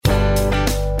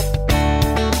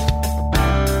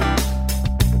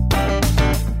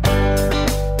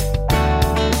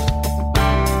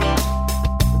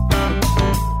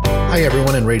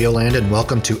in Radioland, and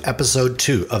welcome to episode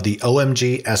 2 of the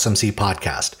OMG SMC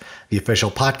podcast, the official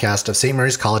podcast of St.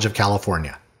 Mary's College of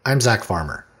California. I'm Zach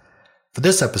Farmer. For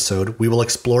this episode, we will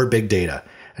explore big data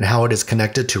and how it is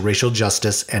connected to racial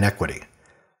justice and equity.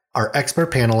 Our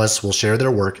expert panelists will share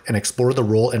their work and explore the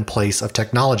role and place of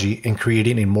technology in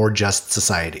creating a more just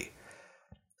society.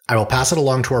 I will pass it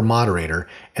along to our moderator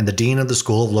and the Dean of the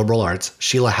School of Liberal Arts,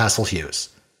 Sheila Hassell Hughes.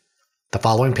 The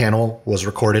following panel was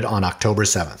recorded on October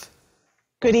 7th.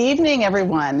 Good evening,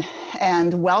 everyone,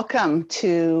 and welcome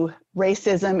to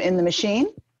Racism in the Machine,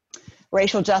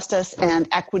 Racial Justice and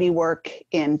Equity Work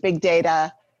in Big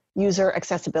Data, User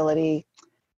Accessibility,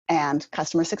 and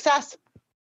Customer Success.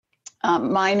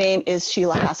 My name is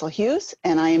Sheila Hassell Hughes,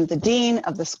 and I am the Dean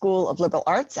of the School of Liberal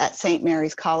Arts at St.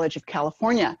 Mary's College of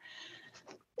California,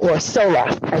 or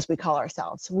SOLA, as we call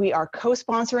ourselves. We are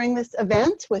co-sponsoring this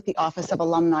event with the Office of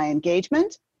Alumni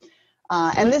Engagement.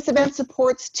 And this event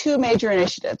supports two major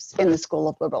initiatives in the School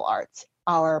of Liberal Arts: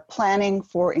 our Planning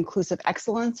for Inclusive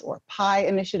Excellence, or PI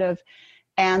initiative,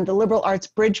 and the Liberal Arts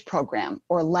Bridge Program,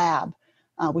 or LAB,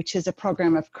 which is a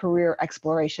program of career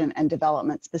exploration and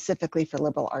development specifically for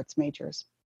liberal arts majors.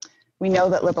 We know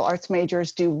that liberal arts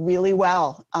majors do really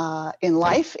well in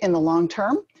life in the long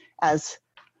term, as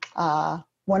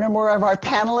one or more of our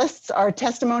panelists are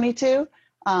testimony to,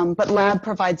 but LAB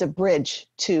provides a bridge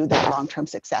to that long-term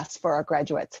success for our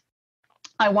graduates.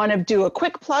 I want to do a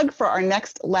quick plug for our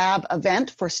next LAB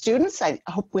event for students. I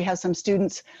hope we have some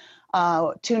students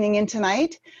tuning in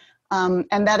tonight.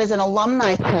 And that is an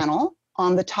alumni panel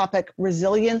on the topic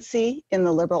Resiliency in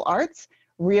the Liberal Arts,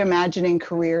 Reimagining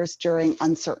Careers During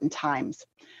Uncertain Times.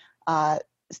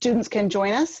 Students can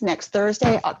join us next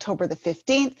Thursday, October the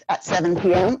 15th at 7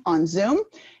 p.m. on Zoom.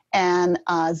 And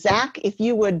Zach, if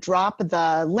you would drop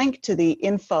the link to the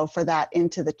info for that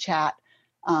into the chat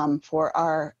for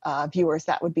our viewers,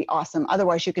 that would be awesome.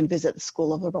 Otherwise, you can visit the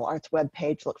School of Liberal Arts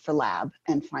webpage, look for LAB,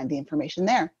 and find the information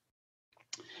there.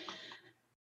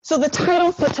 So the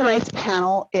title for tonight's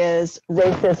panel is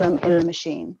Racism in the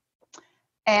Machine.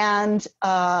 And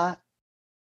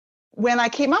when I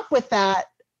came up with that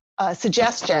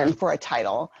suggestion for a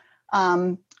title,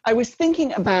 I was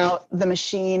thinking about the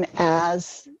machine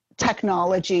as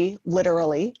technology,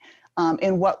 literally.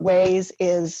 In what ways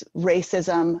is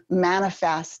racism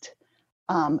manifest,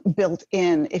 built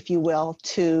in, if you will,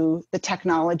 to the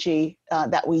technology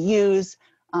that we use,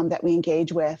 that we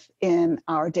engage with in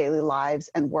our daily lives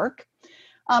and work.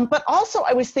 But also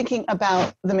I was thinking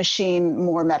about the machine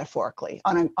more metaphorically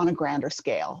on a grander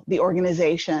scale, the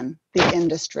organization, the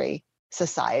industry,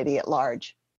 society at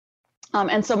large.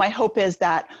 And so my hope is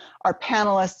that our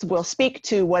panelists will speak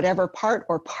to whatever part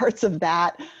or parts of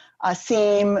that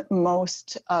seem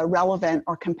most relevant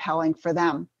or compelling for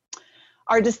them.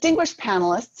 Our distinguished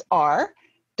panelists are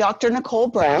Dr. Nicole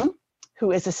Brown,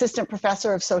 who is Assistant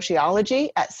Professor of Sociology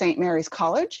at St. Mary's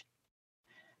College;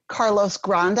 Carlos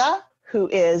Granda, who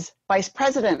is Vice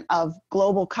President of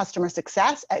Global Customer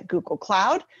Success at Google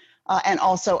Cloud, and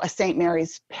also a St.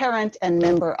 Mary's parent and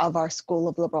member of our School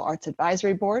of Liberal Arts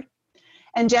Advisory Board;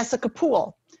 and Jessica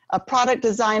Poole, a product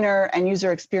designer and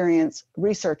user experience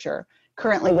researcher,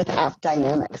 currently with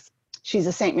AppDynamics. She's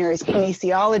a St. Mary's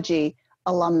kinesiology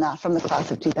alumna from the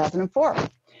class of 2004.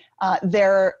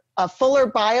 Their fuller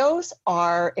bios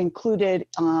are included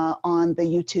on the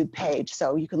YouTube page,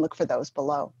 so you can look for those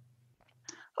below.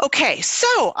 Okay,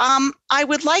 so I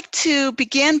would like to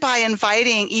begin by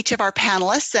inviting each of our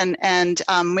panelists, and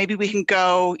maybe we can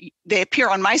go, they appear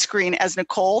on my screen as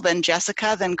Nicole, then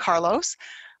Jessica, then Carlos,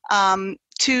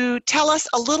 to tell us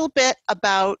a little bit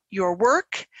about your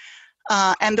work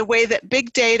and the way that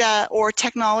big data or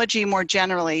technology more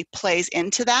generally plays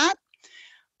into that,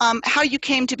 how you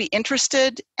came to be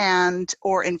interested and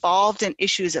or involved in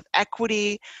issues of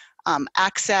equity,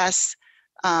 access,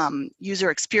 user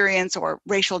experience, or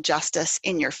racial justice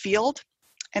in your field,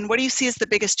 and what do you see as the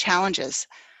biggest challenges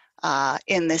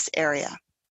in this area?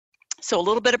 So a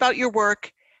little bit about your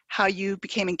work, how you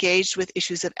became engaged with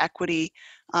issues of equity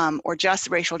or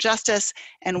just racial justice,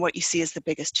 and what you see as the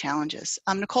biggest challenges.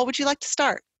 Nicole, would you like to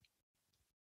start?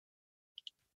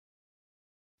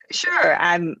 Sure.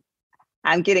 I'm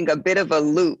getting a bit of a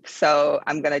loop, so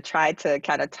I'm going to try to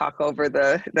kind of talk over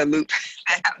the loop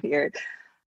that I'm here.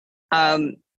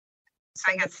 So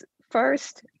I guess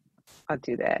first, I'll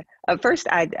do that. First,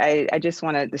 I just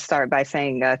wanted to start by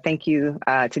saying thank you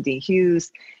to Dean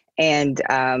Hughes and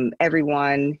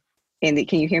everyone in the,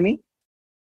 can you hear me?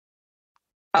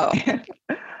 Oh,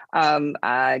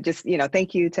 just,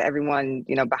 thank you to everyone,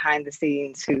 behind the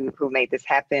scenes who made this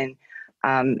happen.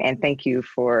 And thank you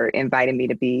for inviting me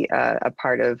to be a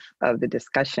part of the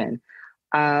discussion.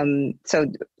 So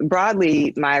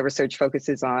broadly, my research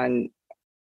focuses on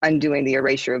undoing the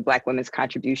erasure of Black women's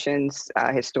contributions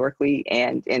historically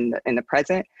and in the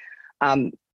present.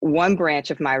 One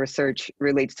branch of my research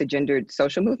relates to gendered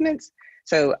social movements.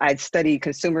 So I've studied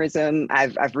consumerism.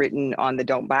 I've written on the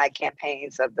Don't Buy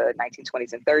campaigns of the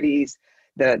 1920s and 30s,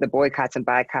 the boycotts and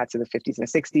boycotts of the 50s and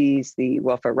 60s, the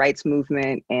welfare rights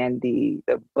movement, and the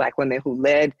Black women who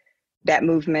led that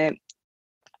movement.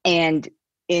 And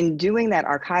in doing that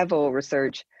archival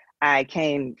research, I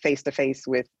came face to face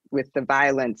with the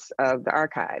violence of the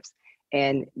archives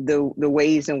and the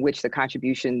ways in which the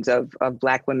contributions of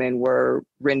Black women were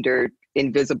rendered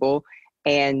invisible,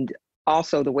 and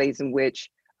also the ways in which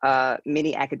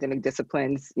many academic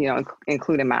disciplines,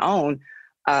 including my own,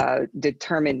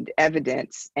 determined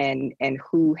evidence and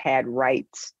who had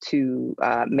rights to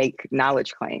make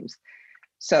knowledge claims.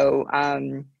 So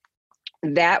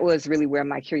that was really where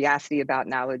my curiosity about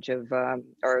knowledge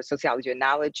or sociology of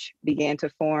knowledge began to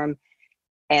form.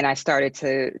 And I started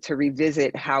to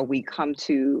revisit how we come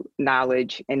to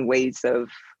knowledge in ways of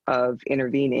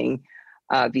intervening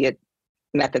via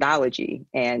methodology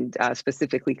and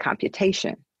specifically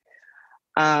computation.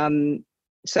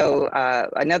 So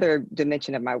another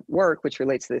dimension of my work, which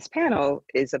relates to this panel,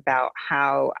 is about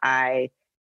how I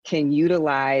can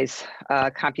utilize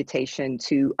computation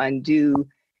to undo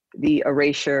the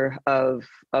erasure of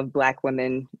Black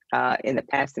women in the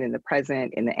past and in the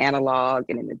present, in the analog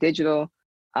and in the digital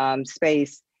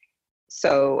space.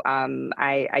 So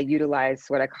I utilize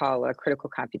what I call a critical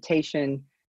computation,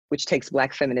 which takes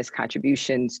Black feminist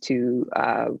contributions to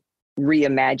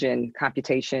reimagine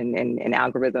computation and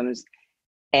algorithms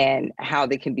and how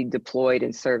they can be deployed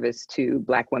in service to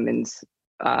Black women's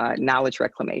knowledge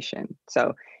reclamation.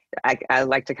 So I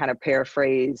like to kind of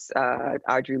paraphrase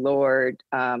Audre Lorde.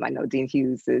 I know Dean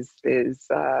Hughes is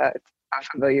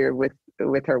familiar with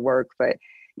her work, but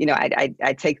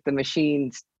I take the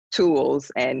machine's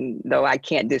tools, and though I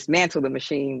can't dismantle the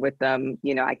machine with them,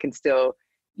 I can still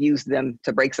use them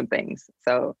to break some things.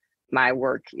 So my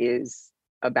work is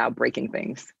about breaking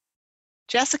things.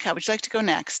 Jessica, would you like to go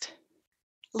next?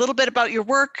 A little bit about your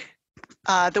work,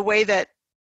 the way that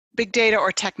big data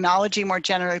or technology more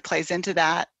generally plays into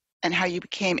that, and how you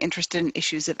became interested in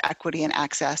issues of equity and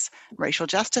access, racial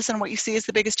justice, and what you see as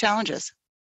the biggest challenges.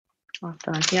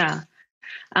 Awesome. Yeah.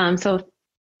 So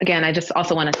again, I just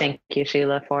also want to thank you,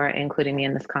 Sheila, for including me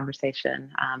in this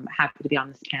conversation. I'm happy to be on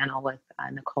this panel with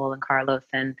Nicole and Carlos,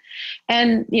 and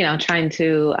trying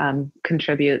to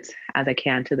contribute as I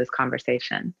can to this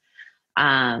conversation.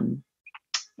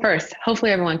 First,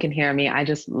 hopefully everyone can hear me. I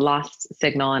just lost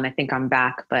signal and I think I'm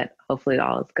back, but hopefully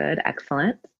all is good.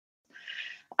 Excellent.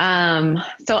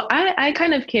 So I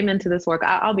kind of came into this work.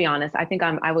 I'll be honest. I think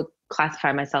I would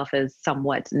classify myself as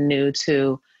somewhat new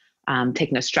to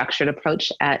taking a structured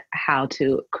approach at how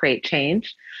to create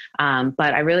change.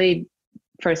 But I really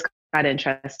first got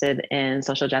interested in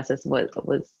social justice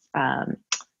was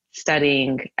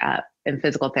studying in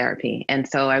physical therapy. And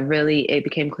so it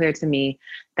became clear to me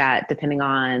that depending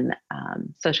on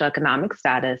socioeconomic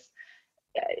status,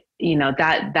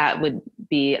 that would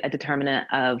be a determinant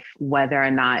of whether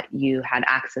or not you had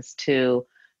access to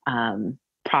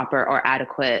proper or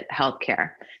adequate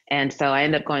healthcare. And so I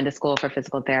ended up going to school for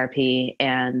physical therapy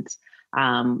and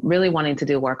really wanting to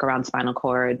do work around spinal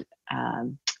cord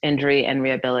injury and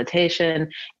rehabilitation,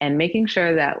 and making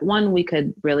sure that we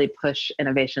could really push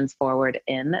innovations forward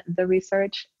in the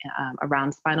research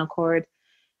around spinal cord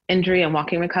injury and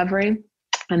walking recovery,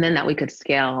 and then that we could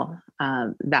scale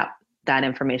that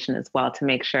information as well to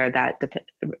make sure that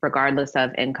regardless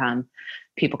of income,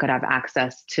 people could have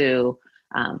access to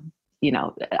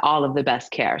all of the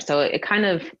best care. So it kind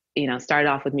of started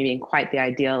off with me being quite the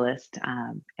idealist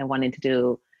and wanting to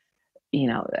do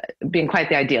being quite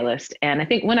the idealist. And I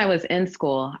think when I was in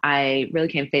school, I really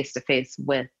came face to face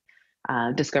with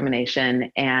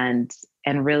discrimination and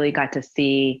really got to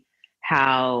see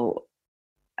how,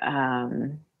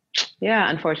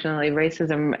 unfortunately,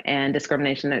 racism and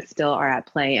discrimination that still are at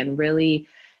play and really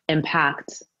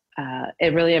impacted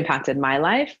my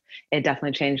life. It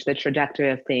definitely changed the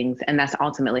trajectory of things. And that's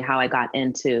ultimately how I got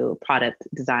into product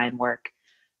design work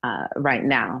right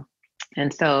now.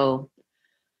 And so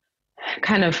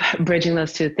kind of bridging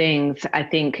those two things, I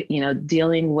think,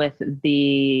 dealing with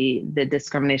the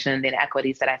discrimination and the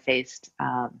inequities that I faced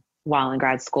while in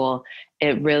grad school,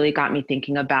 it really got me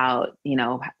thinking about,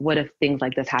 what if things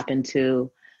like this happen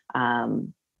to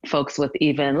folks with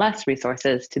even less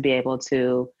resources to be able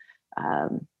to,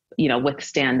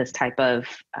 withstand these type of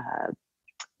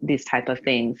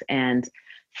things. And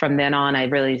from then on, I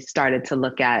really started to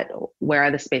look at where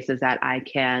are the spaces that I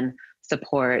can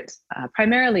support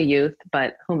primarily youth, but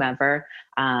whomever,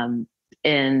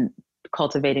 in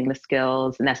cultivating the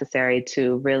skills necessary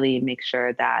to really make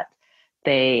sure that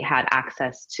they had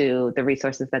access to the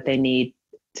resources that they need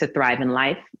to thrive in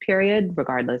life, period,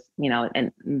 regardless,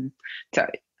 and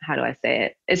sorry, how do I say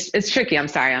it? It's tricky. I'm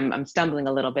sorry. I'm stumbling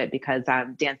a little bit because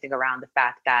I'm dancing around the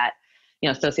fact that,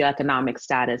 socioeconomic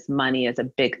status, money is a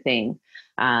big thing.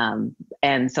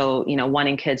 And so,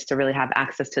 wanting kids to really have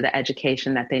access to the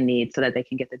education that they need so that they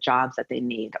can get the jobs that they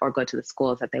need or go to the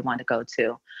schools that they want to go to.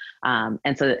 And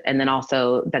then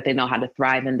also that they know how to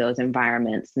thrive in those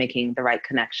environments, making the right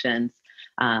connections,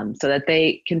 so that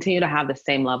they continue to have the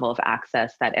same level of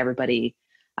access that everybody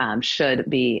should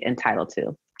be entitled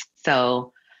to.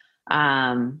 So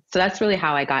that's really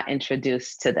how I got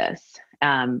introduced to this.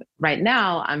 Right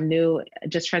now, I'm new,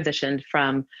 just transitioned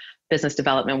from business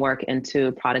development work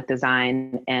into product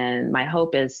design. And my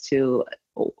hope is to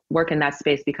work in that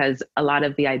space because a lot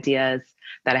of the ideas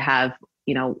that I have,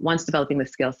 once developing the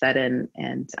skill set and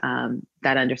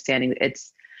that understanding,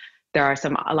 there are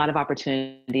a lot of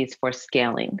opportunities for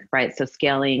scaling, right? So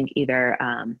scaling either,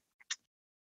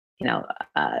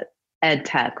 ed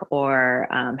tech or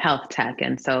health tech.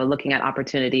 And so looking at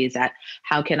opportunities at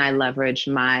how can I leverage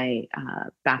my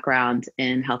background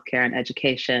in healthcare and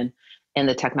education in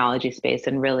the technology space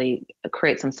and really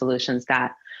create some solutions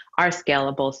that are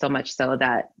scalable, so much so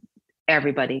that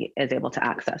everybody is able to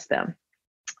access them.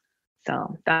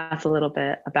 So that's a little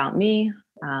bit about me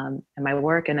and my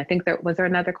work. And I think was there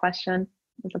another question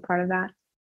as a part of that?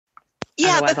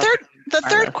 Yeah, the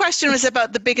third question was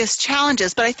about the biggest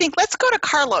challenges, but I think let's go to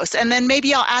Carlos, and then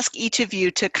maybe I'll ask each of you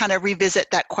to kind of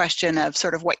revisit that question of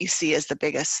sort of what you see as the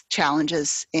biggest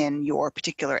challenges in your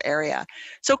particular area.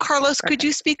 So Carlos, could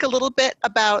you speak a little bit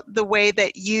about the way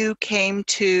that you came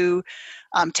to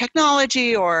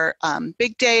technology or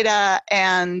big data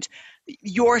and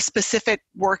your specific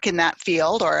work in that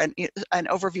field, or an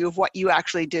overview of what you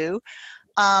actually do?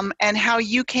 And how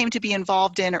you came to be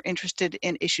involved in or interested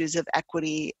in issues of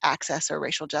equity, access, or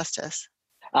racial justice.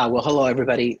 Well, hello,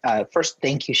 everybody. First,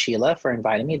 thank you, Sheila, for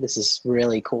inviting me. This is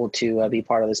really cool to be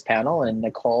part of this panel. And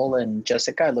Nicole and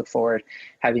Jessica, I look forward to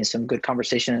having some good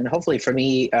conversation. And hopefully for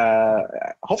me,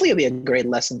 hopefully it'll be a great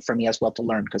lesson for me as well to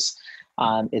learn, because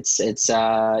it's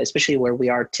especially where we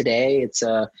are today,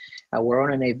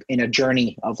 we're on in a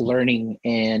journey of learning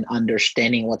and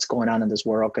understanding what's going on in this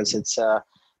world, because it's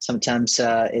sometimes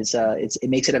it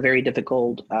makes it a very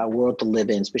difficult world to live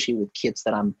in, especially with kids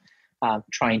that I'm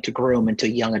trying to groom into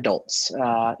young adults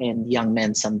and young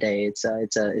men someday. It's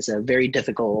a very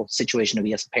difficult situation to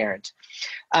be as a parent.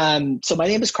 So my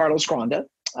name is Carlos Granda.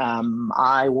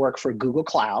 I work for Google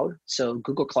Cloud. So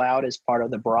Google Cloud is part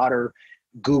of the broader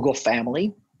Google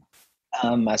family.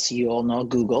 As you all know,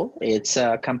 Google, it's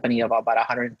a company of about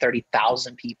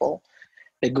 130,000 people.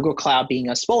 The Google Cloud being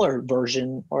a smaller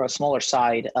version or a smaller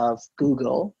side of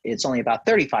Google, it's only about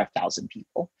 35,000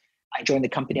 people. I joined the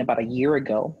company about a year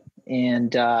ago,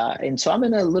 and so I'm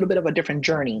in a little bit of a different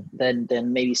journey than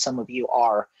maybe some of you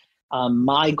are.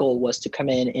 My goal was to come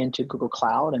into Google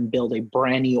Cloud and build a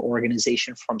brand new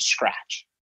organization from scratch.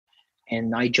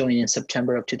 And I joined in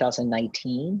September of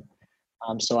 2019.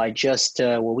 So I just,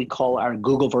 what we call our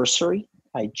Googleversary,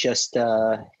 I just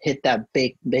hit that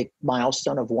big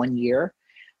milestone of 1 year.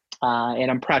 And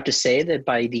I'm proud to say that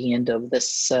by the end of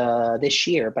this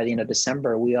year, by the end of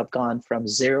December, we have gone from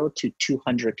 0 to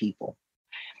 200 people.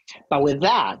 But with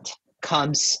that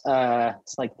comes,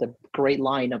 it's like the great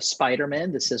line of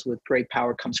Spider-Man. This is, with great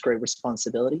power comes great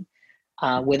responsibility.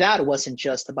 With that, it wasn't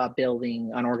just about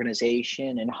building an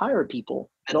organization and hire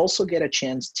people, but also get a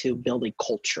chance to build a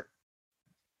culture.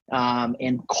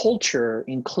 And culture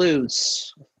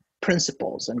includes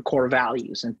principles and core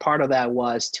values. And part of that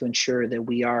was to ensure that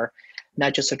we are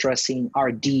not just addressing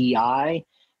our DEI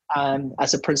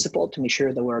as a principle, to make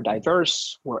sure that we're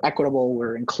diverse, we're equitable,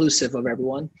 we're inclusive of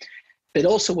everyone, but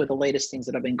also with the latest things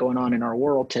that have been going on in our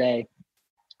world today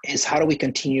is how do we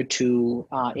continue to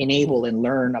enable and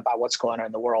learn about what's going on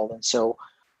in the world. And so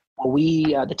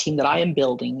the team that I am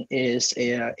building is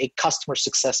a customer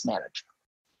success manager.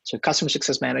 So customer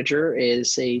success manager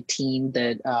is a team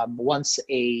that once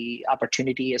a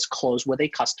opportunity is closed with a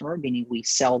customer, meaning we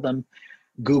sell them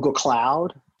Google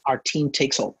Cloud, our team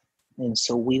takes over. And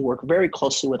so we work very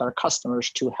closely with our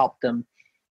customers to help them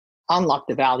unlock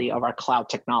the value of our cloud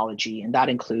technology. And that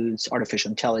includes artificial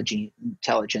intelligence,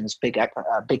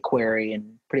 BigQuery,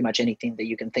 and pretty much anything that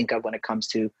you can think of when it comes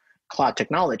to cloud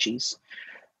technologies.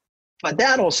 But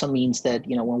that also means that,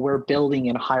 when we're building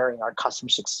and hiring our customer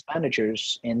success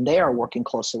managers and they are working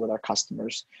closely with our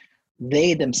customers,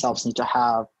 they themselves need to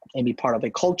have and be part of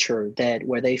a culture that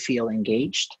where they feel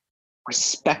engaged,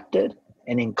 respected,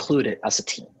 and included as a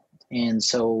team. And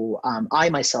so I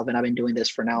myself, and I've been doing this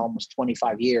for now almost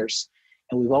 25 years,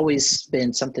 and we've always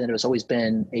been something that has always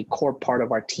been a core part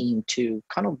of our team to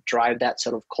kind of drive that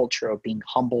sort of culture of being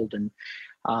humbled and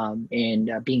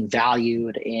being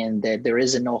valued, and that there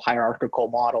is no hierarchical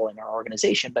model in our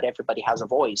organization, but everybody has a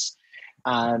voice.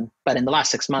 But in the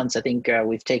last 6 months, I think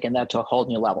we've taken that to a whole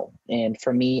new level. And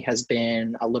for me, has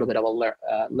been a little bit of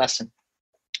a lesson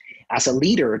as a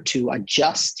leader to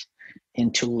adjust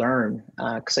and to learn.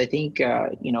 Because I think,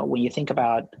 when you think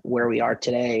about where we are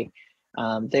today,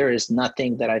 there is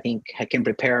nothing that I think can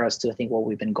prepare us to, I think, what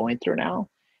we've been going through now.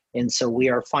 And so we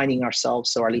are finding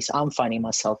ourselves, or at least I'm finding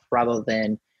myself, rather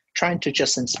than trying to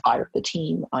just inspire the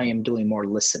team, I am doing more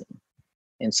listening.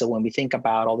 And so when we think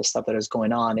about all the stuff that is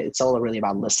going on, it's all really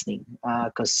about listening.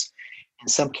 Because in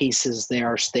some cases, there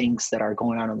are things that are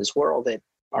going on in this world that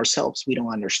ourselves, we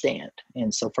don't understand.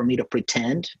 And so for me to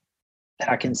pretend that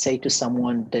I can say to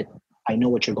someone that I know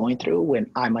what you're going through when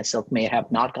I myself may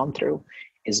have not gone through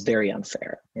is very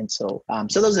unfair. And so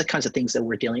those are the kinds of things that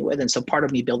we're dealing with. And so part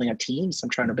of me building a team is I'm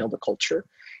trying to build a culture,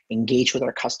 engage with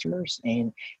our customers.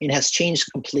 And it has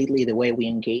changed completely the way we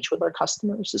engage with our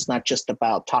customers. It's not just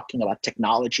about talking about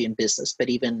technology and business, but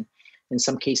even in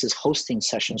some cases, hosting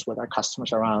sessions with our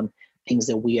customers around things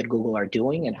that we at Google are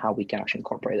doing and how we can actually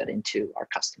incorporate that into our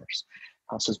customers.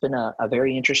 So it's been a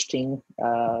very interesting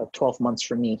 12 months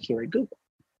for me here at Google.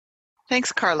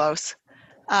 Thanks, Carlos.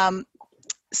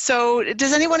 So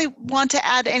does anyone want to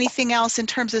add anything else in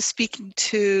terms of speaking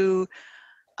to,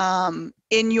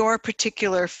 in your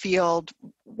particular field,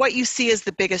 what you see as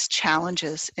the biggest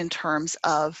challenges in terms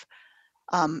of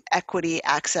equity,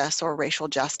 access, or racial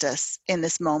justice in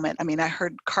this moment? I mean, I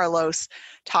heard Carlos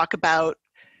talk about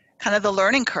kind of the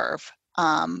learning curve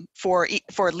for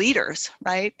leaders,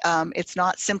 right? It's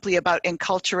not simply about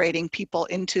enculturating people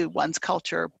into one's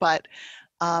culture, but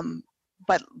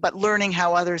learning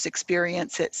how others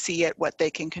experience it, see it, what they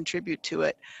can contribute to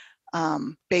it,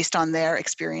 based on their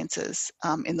experiences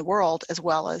in the world as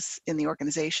well as in the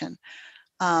organization.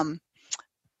 But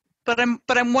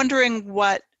I'm wondering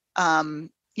what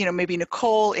maybe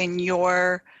Nicole, in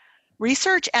your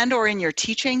research and or in your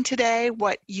teaching today,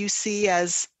 what you see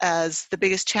as the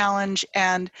biggest challenge,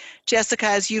 and Jessica,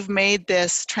 as you've made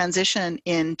this transition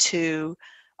into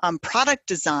product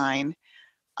design,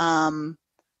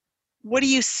 what do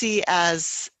you see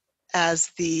as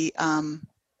the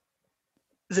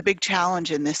big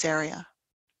challenge in this area?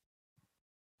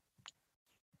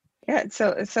 Yeah,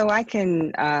 so I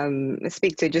can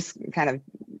speak to just kind of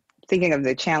thinking of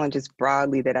the challenges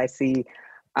broadly that I see,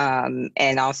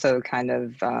 and also kind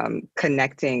of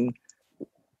connecting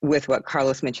with what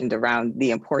Carlos mentioned around the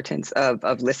importance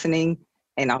of listening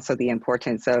and also the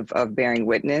importance of bearing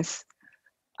witness.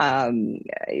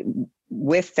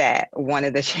 With that, one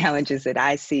of the challenges that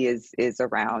I see is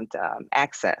around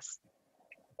access.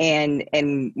 And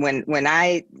when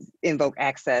I invoke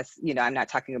access, I'm not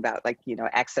talking about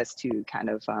access to kind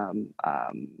of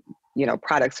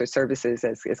products or services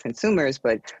as consumers,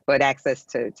 but access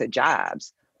to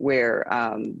jobs where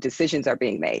decisions are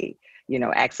being made,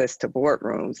 access to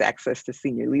boardrooms, access to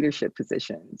senior leadership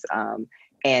positions,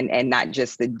 and not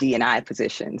just the D&I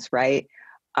positions, right?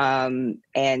 And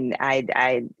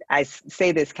I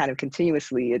say this kind of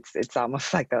continuously. It's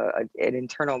almost like an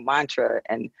internal mantra,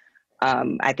 and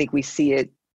I think we see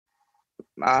it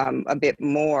a bit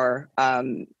more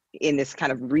in this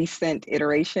kind of recent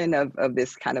iteration of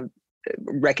this kind of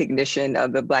recognition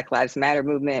of the Black Lives Matter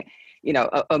movement,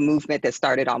 a movement that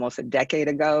started almost a decade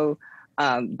ago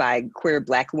by queer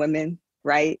Black women,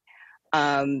 right?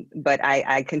 But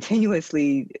I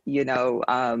continuously,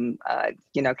 kind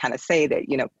of say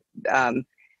that,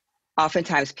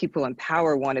 oftentimes people in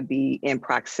power want to be in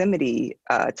proximity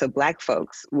to Black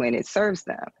folks when it serves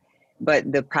them,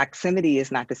 but the proximity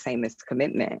is not the same as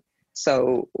commitment.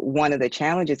 So one of the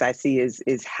challenges I see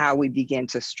is how we begin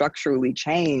to structurally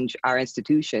change our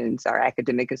institutions, our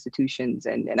academic institutions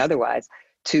and otherwise,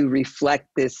 to reflect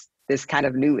this kind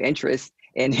of new interest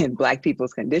in Black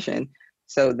people's condition,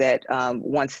 so that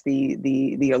once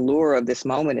the allure of this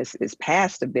moment is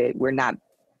past a bit, we're not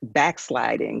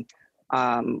backsliding,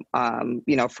 from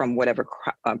whatever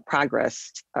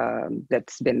progress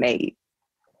that's been made.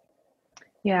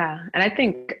 Yeah, and I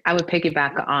think I would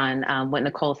piggyback on what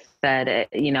Nicole said.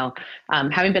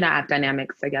 Having been at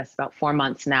AppDynamics, I guess about 4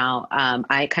 months now,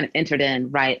 I kind of entered in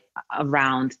right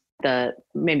around the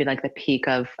peak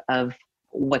of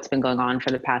what's been going on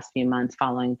for the past few months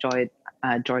following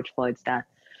George Floyd's death.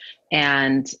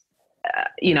 And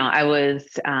I was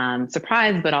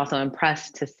surprised, but also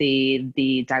impressed to see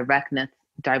the directness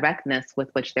with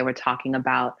which they were talking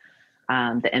about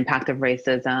the impact of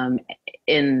racism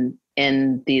in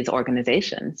these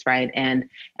organizations, right? And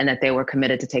that they were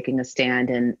committed to taking a stand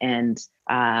and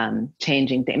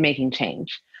making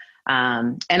change.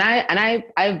 And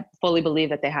I fully believe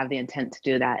that they have the intent to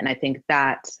do that. And I think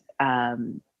that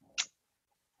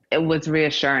it was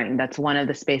reassuring. That's one of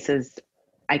the spaces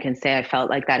I can say I felt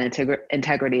like that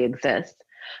integrity exists.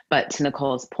 But to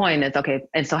Nicole's point is, okay,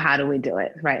 and so how do we do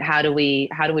it, right? How do we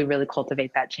really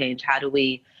cultivate that change? How do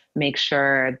we make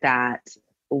sure that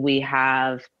we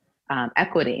have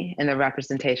equity in the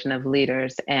representation of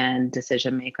leaders and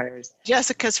decision makers?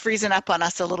 Jessica's freezing up on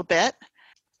us a little bit.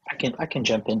 I can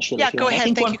jump in, Sheila. Yeah, go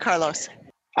ahead. Thank you, Carlos.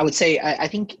 I would say I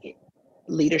think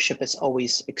leadership is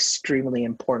always extremely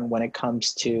important when it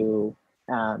comes to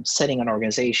setting an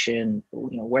organization,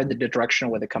 where the direction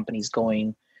of where the company's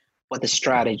going, what the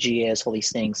strategy is, all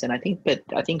these things. And I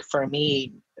think for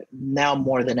me now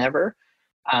more than ever,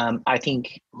 I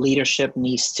think leadership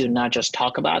needs to not just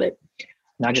talk about it,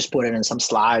 not just put it in some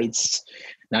slides,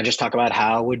 not just talk about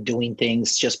how we're doing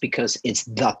things just because it's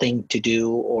the thing to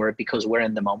do or because we're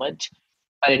in the moment,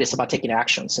 but it is about taking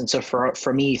actions. And so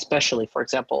for me, especially, for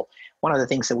example, one of the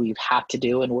things that we've had to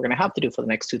do and we're going to have to do for the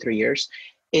next 2-3 years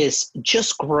is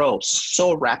just grow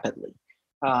so rapidly.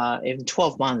 In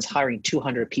 12 months, hiring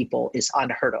 200 people is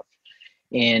unheard of.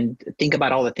 And think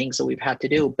about all the things that we've had to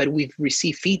do, but we've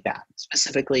received feedback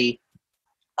specifically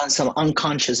on some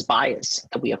unconscious bias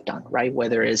that we have done, right?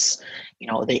 Whether it's,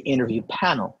 the interview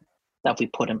panel that we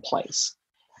put in place.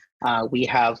 We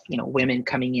have, women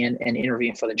coming in and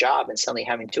interviewing for the job and suddenly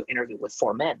having to interview with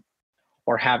 4 men,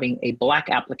 or having a Black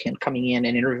applicant coming in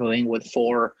and interviewing with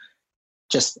 4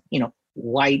 just,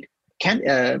 white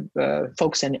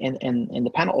folks in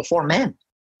the panel, or 4 men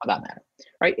for that matter,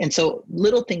 right? And so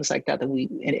little things like that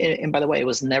and by the way, it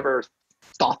was never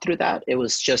thought through that. It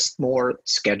was just more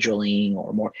scheduling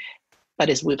or more, but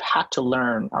as we've had to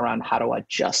learn around how to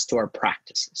adjust to our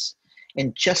practices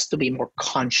and just to be more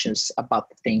conscious about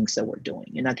the things that we're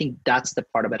doing. And I think that's the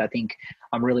part of it. I think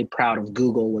I'm really proud of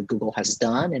Google, what Google has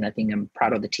done. And I think I'm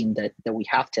proud of the team that we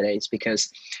have today. It's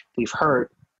because we've heard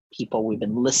people, we've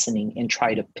been listening and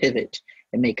try to pivot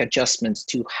and make adjustments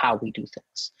to how we do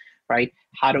things, right?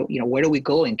 Where do we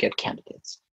go and get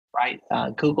candidates, right?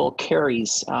 Google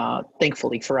carries,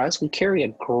 thankfully for us, we carry a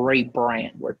great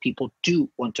brand where people do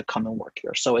want to come and work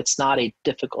here. So it's not a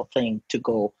difficult thing to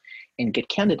go and get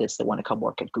candidates that want to come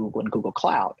work at Google and Google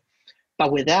Cloud.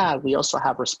 But with that, we also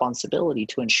have responsibility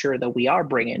to ensure that we are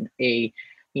bringing the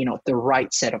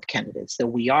right set of candidates, that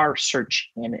we are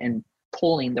searching and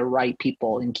pulling the right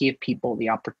people and give people the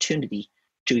opportunity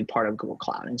to be part of Google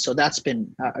Cloud. And so that's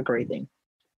been a great thing.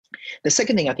 The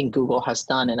second thing I think Google has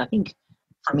done, and I think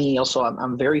for me also,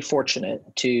 I'm very fortunate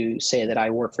to say that I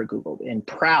work for Google and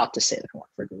proud to say that I work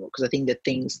for Google, because I think the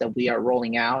things that we are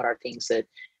rolling out are things that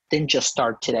didn't just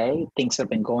start today, things that have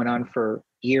been going on for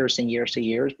years and years and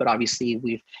years, but obviously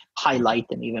we've highlighted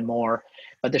them even more.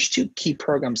 But there's 2 key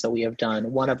programs that we have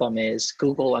done. One of them is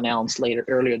Google announced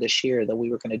earlier this year that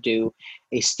we were going to do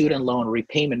a student loan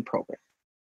repayment program.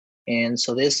 And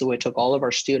so we took all of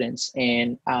our students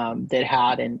and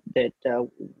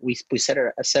we set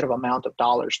a set of amount of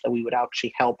dollars that we would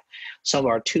actually help some of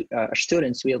our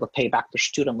students to be able to pay back their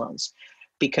student loans,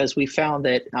 because we found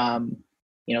that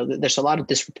there's a lot of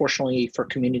disproportionately for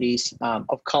communities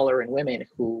of color and women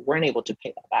who weren't able to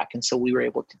pay that back. And so we were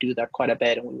able to do that quite a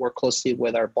bit. And we work closely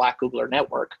with our Black Googler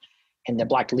network and the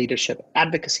Black Leadership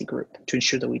Advocacy Group to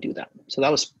ensure that we do that. So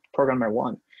that was program number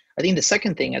 1. I think the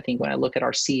second thing, when I look at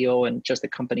our CEO and just the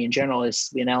company in general,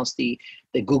 is we announced the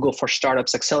Google for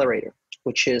Startups Accelerator,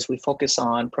 which is we focus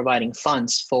on providing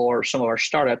funds for some of our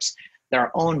startups that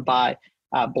are owned by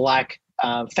Black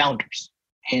founders.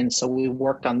 And so we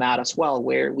worked on that as well,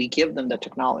 where we give them the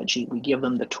technology, we give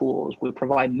them the tools, we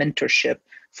provide mentorship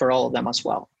for all of them as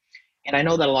well. And I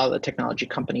know that a lot of the technology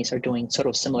companies are doing sort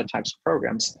of similar types of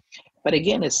programs. But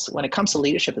again, when it comes to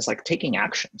leadership, it's like taking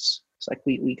actions. It's like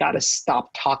we got to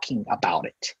stop talking about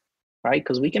it, right?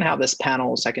 Because we can have this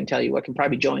panels. I can tell you, I can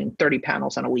probably join 30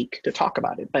 panels in a week to talk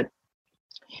about it. But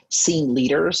seeing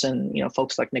leaders and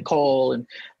folks like Nicole and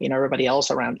everybody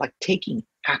else around, like taking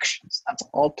actions, that's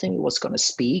ultimately what's going to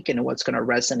speak and what's going to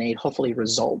resonate, hopefully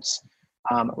results,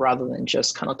 rather than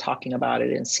just kind of talking about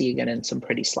it and seeing it in some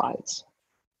pretty slides.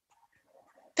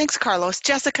 Thanks, Carlos.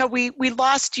 Jessica, we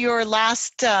lost your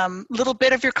last little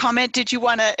bit of your comment. Did you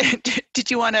want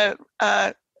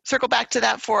to circle back to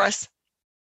that for us?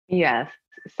 Yes.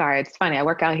 sorry, it's funny. I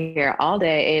work out here all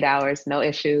day, 8 hours, no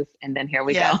issues. And then here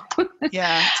we go.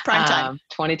 Yeah, it's prime time.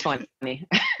 2020.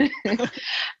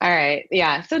 All right.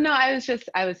 Yeah. So no, I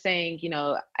was saying,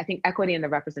 I think equity in the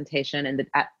representation and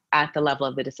at the level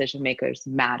of the decision makers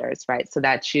matters, right? So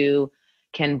that you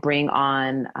can bring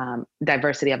on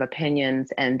diversity of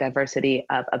opinions and diversity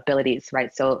of abilities,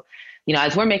 right? So,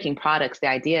 as we're making products, the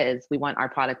idea is we want our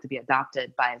product to be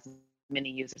adopted by as many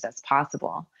users as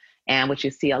possible. And what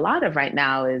you see a lot of right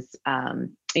now is,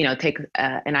 take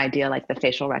an idea like the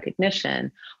facial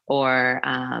recognition, or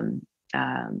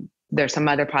there's some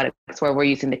other products where we're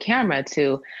using the camera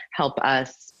to help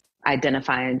us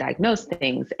identify and diagnose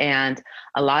things. And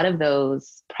a lot of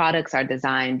those products are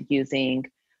designed using,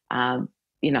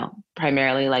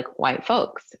 primarily like white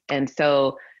folks. And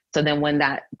so then when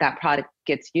that product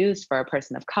gets used for a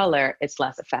person of color, it's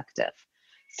less effective.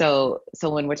 So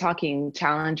when we're talking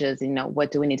challenges,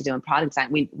 what do we need to do in product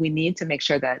design? We need to make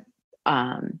sure that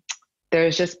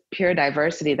there's just pure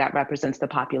diversity that represents the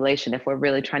population if we're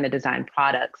really trying to design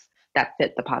products that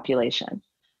fit the population.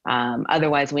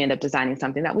 Otherwise, we end up designing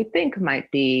something that we think might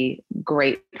be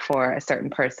great for a certain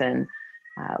person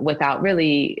without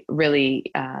really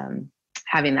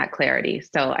having that clarity.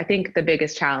 So I think the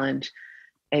biggest challenge,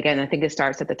 again, I think it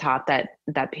starts at the top,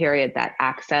 that period, that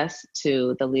access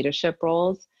to the leadership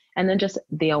roles, and then just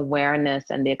the awareness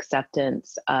and the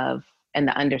acceptance of, and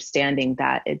the understanding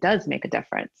that it does make a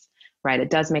difference, right? It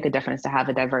does make a difference to have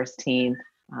a diverse team.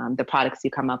 The products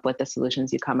you come up with, the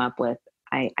solutions you come up with,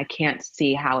 I can't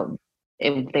see how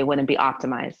they wouldn't be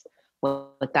optimized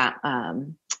with that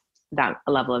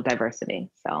level of diversity.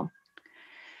 So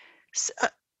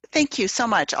thank you so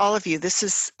much, all of you. This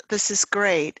is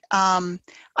great. I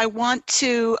want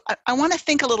to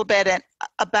think a little bit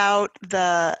about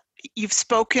you've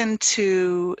spoken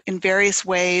to, in various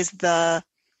ways, the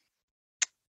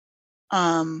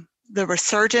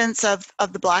resurgence of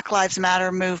the Black Lives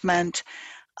Matter movement,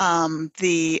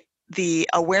 the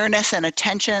awareness and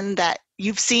attention that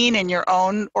you've seen in your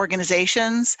own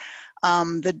organizations,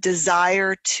 the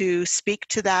desire to speak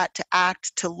to that, to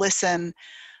act, to listen,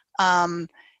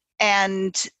 and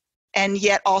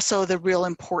yet also the real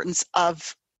importance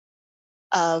of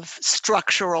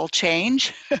structural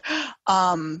change.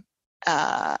 I'm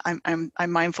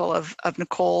mindful of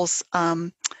Nicole's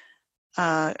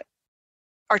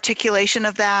articulation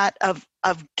of that, of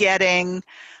getting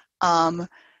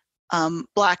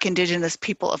Black, Indigenous,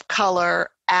 people of color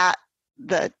at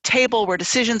the table where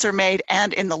decisions are made,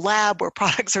 and in the lab where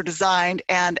products are designed,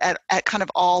 and at kind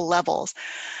of all levels.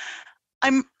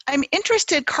 I'm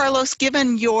interested, Carlos,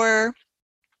 given your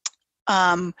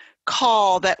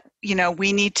call that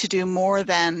we need to do more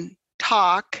than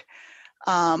talk.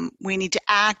 We need to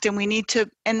act, and we need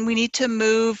to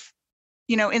move.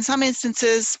 In some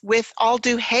instances, with all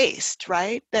due haste,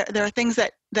 right? There are things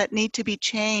that need to be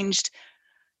changed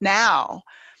now.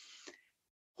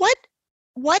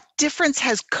 What difference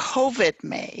has COVID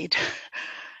made?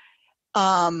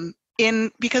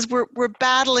 Because we're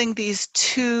battling these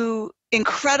two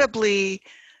incredibly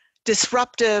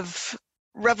disruptive,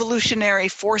 revolutionary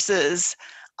forces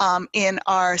in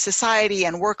our society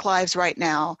and work lives right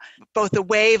now, both the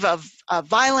wave of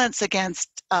violence against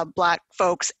Black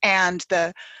folks and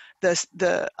the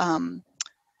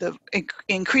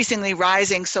increasingly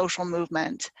rising social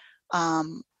movement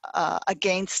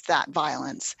against that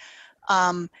violence.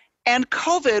 And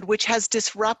COVID, which has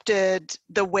disrupted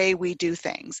the way we do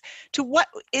things.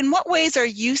 In what ways are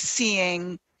you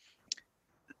seeing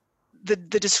the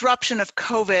disruption of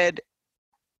COVID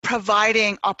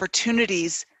providing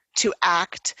opportunities to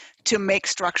act, to make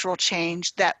structural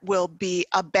change that will be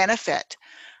a benefit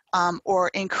or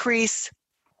increase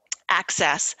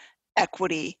access,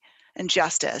 equity, and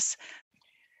justice?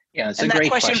 Yeah, it's a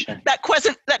great question. That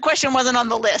question wasn't on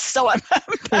the list, so I'm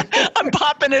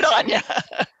popping it on you.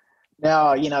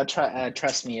 No,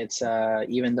 trust me. It's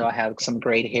even though I have some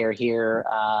great hair here,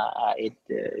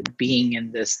 being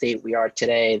in the state we are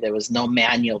today, there was no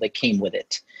manual that came with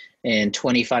it. In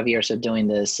 25 years of doing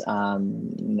this,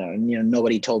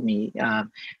 nobody told me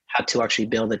how to actually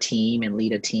build a team and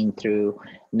lead a team through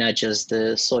not just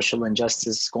the social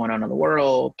injustice going on in the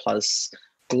world, plus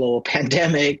global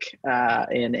pandemic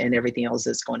and everything else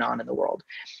that's going on in the world.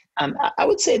 I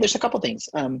would say there's a couple things.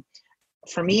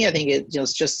 For me, I think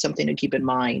it's just something to keep in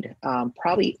mind.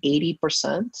 Probably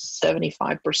 80%,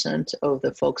 75% of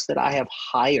the folks that I have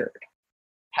hired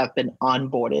have been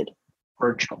onboarded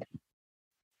virtually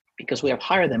because we have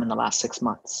hired them in the last 6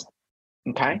 months.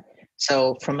 Okay.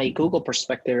 So from a Google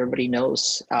perspective, everybody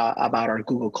knows about our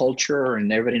Google culture,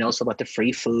 and everybody knows about the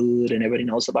free food, and everybody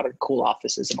knows about our cool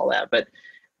offices and all that. But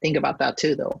think about that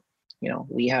too, though.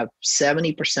 We have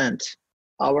 70%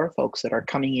 of our folks that are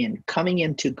coming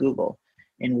into Google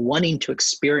and wanting to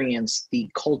experience the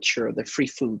culture, the free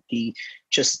food,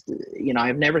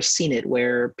 I've never seen it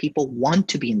where people want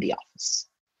to be in the office.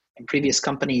 In previous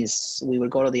companies, we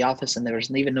would go to the office and there's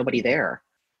even nobody there.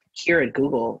 Here at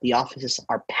Google, the offices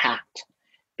are packed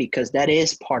because that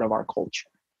is part of our culture.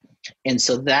 And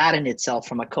so that in itself,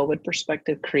 from a COVID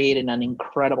perspective, created an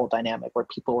incredible dynamic where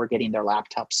people were getting their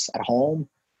laptops at home.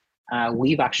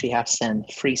 We've actually have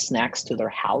sent free snacks to their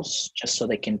house just so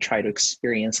they can try to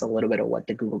experience a little bit of what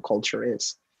the Google culture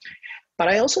is. But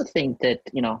I also think that,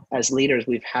 as leaders,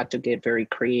 we've had to get very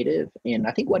creative. And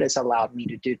I think what it's allowed me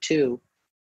to do too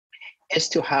is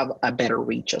to have a better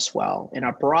reach as well and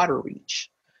a broader reach.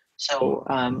 So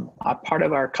a part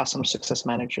of our customer success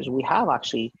managers, we have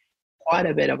actually quite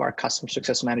a bit of our customer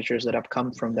success managers that have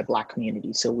come from the Black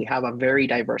community. So we have a very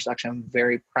diverse, actually, I'm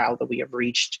very proud that we have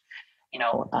reached,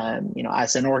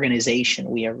 as an organization,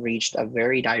 we have reached a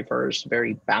very diverse,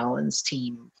 very balanced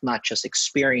team, not just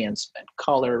experience, but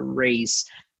color, race,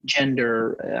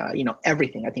 gender,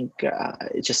 everything. I think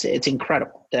it's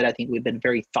incredible that I think we've been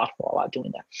very thoughtful about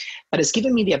doing that. But it's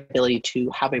given me the ability to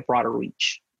have a broader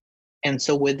reach. And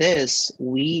so with this,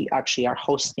 we actually are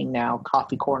hosting now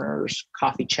coffee corners,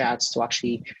 coffee chats to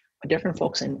actually with different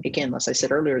folks. And again, as I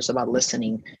said earlier, it's about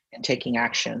listening and taking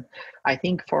action. I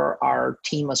think for our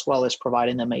team as well as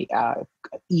providing them a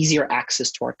easier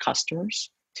access to our customers,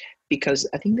 because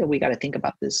I think that we got to think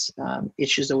about this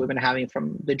issues that we've been having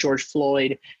from the George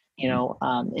Floyd,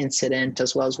 incident,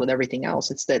 as well as with everything else.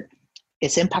 It's that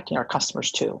it's impacting our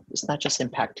customers too. It's not just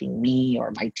impacting me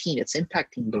or my team, it's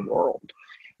impacting the world.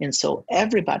 And so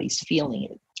everybody's feeling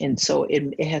it. And so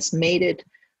it has made it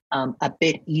a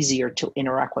bit easier to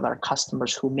interact with our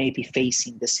customers who may be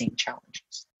facing the same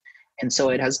challenges. And so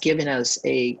it has given us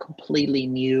a completely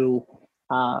new,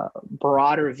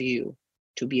 broader view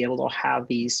to be able to have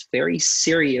these very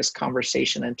serious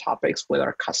conversation and topics with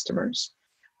our customers.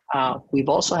 We've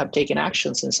also have taken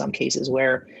actions in some cases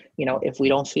where, if we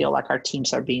don't feel like our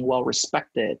teams are being well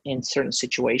respected in certain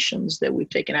situations, that we've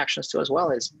taken actions to, as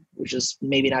well as we just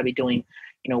maybe not be doing,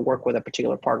 work with a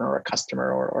particular partner or a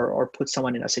customer or put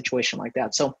someone in a situation like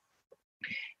that. So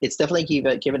it's definitely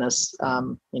given us,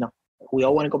 we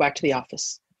all want to go back to the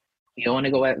office. We don't want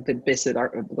to go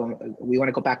we want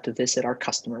to go back to visit our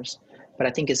customers, but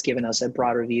I think it's given us a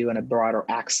broader view and a broader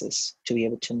access to be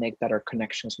able to make better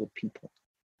connections with people.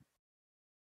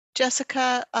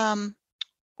 Jessica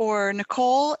or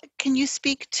Nicole, can you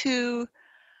speak to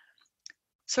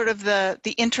sort of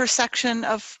the intersection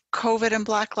of COVID and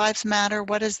Black Lives Matter?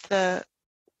 What are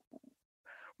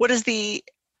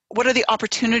the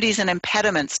opportunities and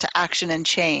impediments to action and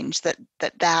change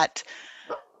that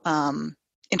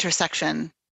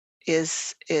intersection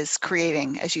is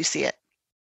creating as you see it?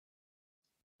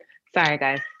 Sorry,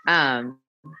 guys.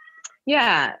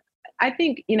 Yeah, I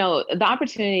think, the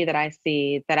opportunity that I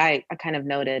see that I kind of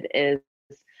noted is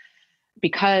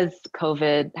because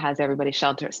COVID has everybody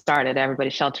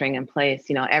sheltering in place,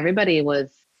 everybody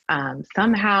was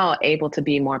somehow able to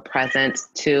be more present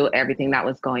to everything that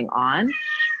was going on.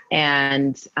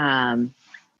 And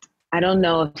I don't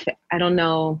know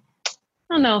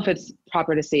if it's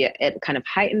proper to say it kind of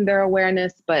heightened their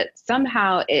awareness, but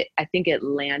somehow I think it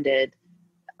landed,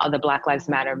 the Black Lives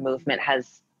Matter movement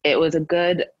it was a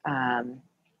good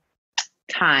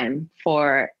time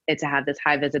for it to have this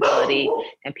high visibility,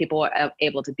 and people were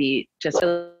able to be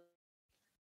sorry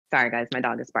guys, my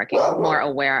dog is barking, more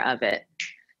aware of it.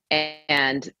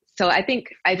 And so I think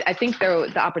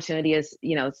the opportunity is,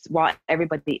 while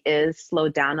everybody is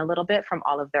slowed down a little bit from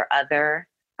all of their other,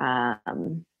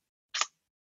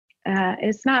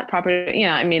 it's not proper,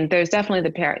 there's definitely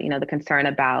the concern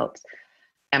about,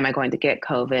 am I going to get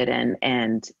COVID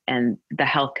and the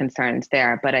health concerns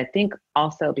there. But I think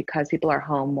also because people are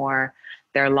home more,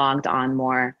 they're logged on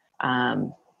more.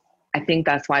 I think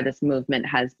that's why this movement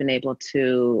has been able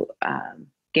to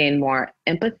gain more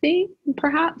empathy,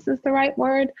 perhaps is the right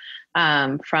word,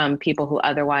 from people who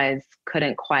otherwise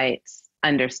couldn't quite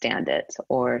understand it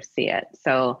or see it.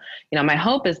 So, my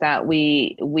hope is that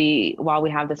we while we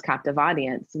have this captive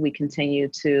audience, we continue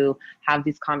to have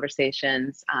these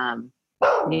conversations, and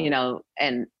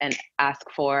ask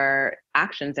for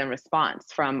actions and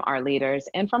response from our leaders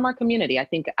and from our community. I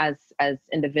think as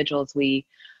individuals, we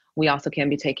also can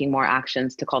be taking more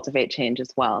actions to cultivate change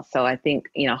as well. So I think,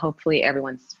 hopefully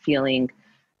everyone's feeling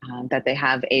that they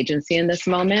have agency in this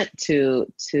moment to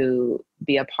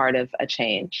be a part of a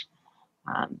change.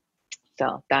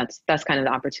 So that's kind of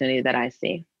the opportunity that I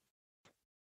see.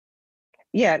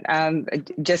 Yeah,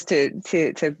 just to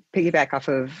piggyback off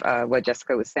of what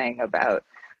Jessica was saying about,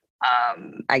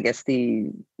 I guess,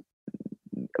 the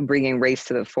bringing race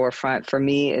to the forefront. For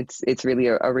me, it's really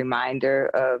a reminder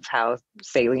of how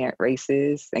salient race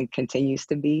is and continues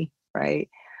to be, right?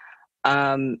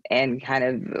 And kind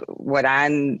of what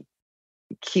I'm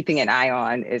keeping an eye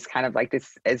on is kind of like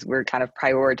this, as we're kind of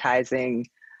prioritizing,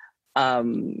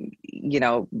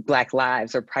 Black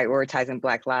lives, or prioritizing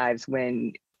Black lives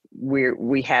when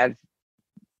we have,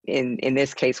 in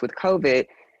this case with COVID,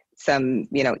 some,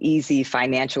 easy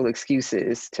financial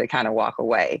excuses to kind of walk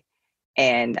away.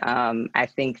 And I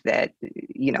think that,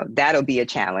 that'll be a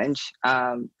challenge,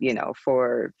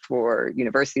 for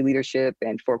university leadership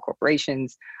and for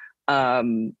corporations.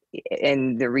 And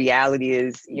the reality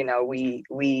is,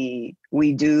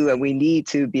 we do, and we need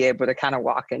to be able to kind of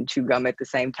walk and chew gum at the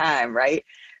same time, right?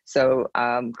 So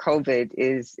COVID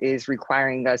is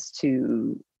requiring us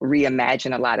to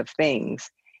reimagine a lot of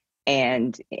things.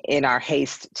 And in our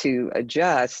haste to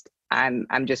adjust,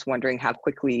 I'm just wondering how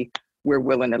quickly we're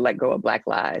willing to let go of Black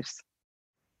lives.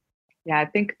 Yeah, I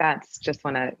think that's, just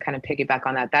want to kind of piggyback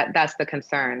on that. That's the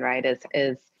concern, right?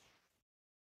 Is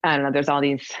I don't know, there's all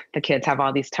these, the kids have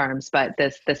all these terms, but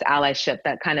this allyship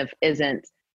that kind of isn't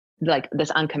like this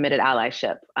uncommitted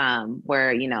allyship,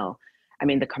 where,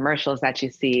 the commercials that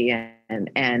you see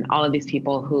and all of these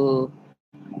people who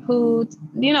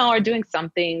are doing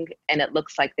something and it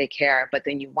looks like they care, but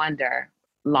then you wonder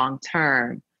long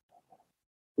term,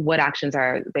 what actions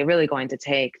are they really going to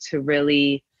take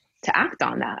to act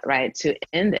on that, right? To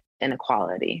end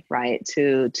inequality, right?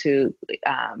 To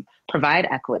provide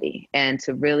equity, and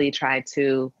to really try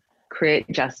to create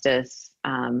justice,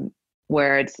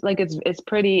 where it's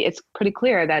pretty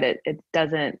clear that it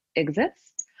doesn't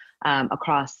exist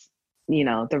across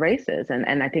the races,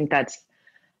 and I think that's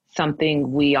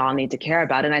something we all need to care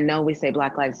about. And I know we say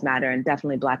Black Lives Matter, and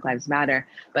definitely Black Lives Matter,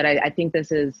 but I think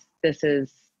this is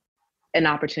an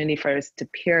opportunity for us to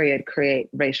create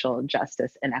racial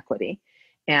justice and equity.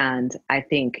 And I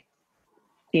think,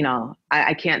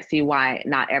 I can't see why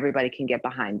not everybody can get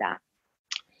behind that.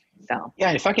 So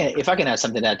yeah, if I can add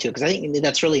something to that too, because I think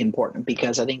that's really important,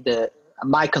 because I think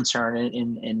my concern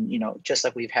in just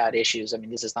like we've had issues. I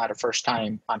mean, this is not the first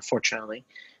time, unfortunately,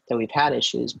 that we've had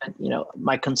issues, but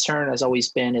my concern has always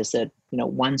been is that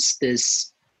once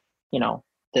this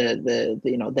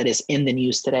that is in the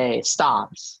news today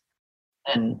stops,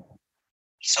 and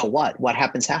so what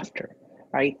happens after,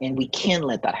 right? And we can't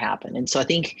let that happen. And so I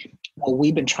think what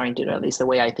we've been trying to do, at least the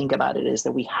way I think about it, is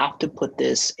that we have to put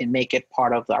this and make it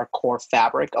part of our core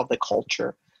fabric of the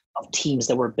culture of teams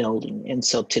that we're building. And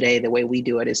so today, the way we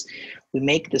do it is we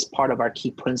make this part of our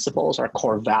key principles, our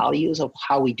core values of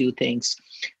how we do things.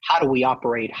 How do we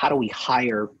operate? How do we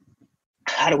hire?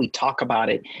 How do we talk about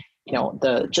it?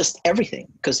 Just everything.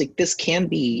 Because this can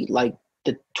be like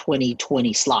the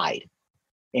 2020 slide,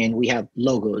 and we have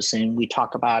logos and we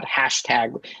talk about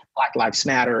hashtag Black Lives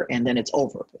Matter, and then it's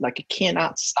over. Like, it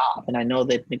cannot stop. And I know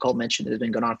that Nicole mentioned it has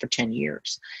been going on for 10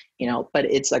 years, but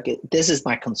it's like, this is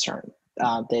my concern,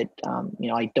 that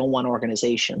I don't want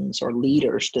organizations or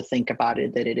leaders to think about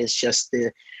it, that it is just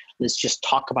let's just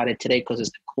talk about it today because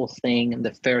it's the cool thing and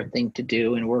the fair thing to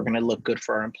do, and we're going to look good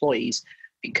for our employees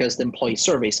because the employee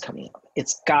survey is coming up.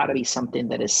 It's got to be something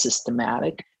that is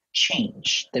systematic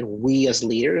change that we as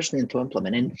leaders need to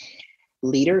implement. And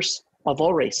leaders of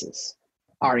all races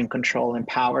are in control and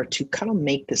power to kind of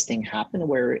make this thing happen,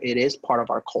 where it is part of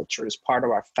our culture, is part of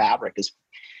our fabric, is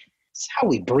how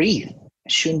we breathe.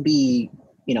 It shouldn't be,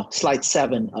 slide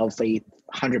 7 of a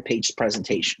 100-page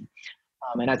presentation.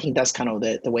 And I think that's kind of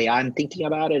the way I'm thinking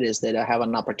about it, is that I have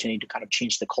an opportunity to kind of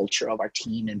change the culture of our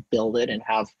team and build it, and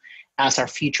have, as our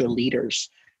future leaders,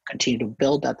 continue to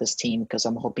build out this team, because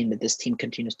I'm hoping that this team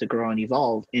continues to grow and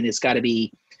evolve. And it's got to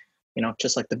be,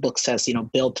 just like the book says,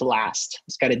 build to last.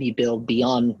 It's got to be built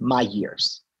beyond my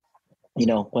years.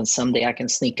 When someday I can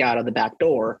sneak out of the back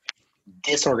door,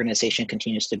 this organization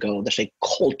continues to go. There's a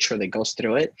culture that goes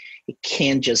through it. It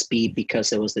can't just be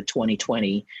because it was the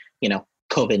 2020,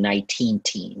 COVID-19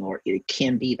 team, or it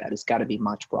can be that. It's got to be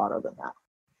much broader than that.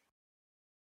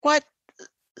 What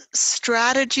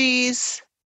strategies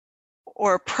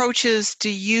or approaches do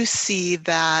you see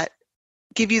that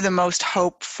give you the most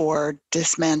hope for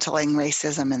dismantling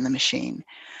racism in the machine?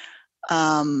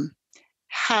 How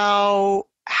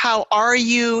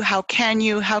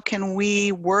can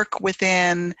we work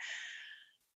within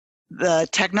the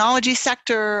technology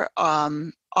sector,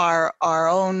 our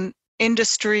own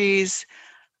industries,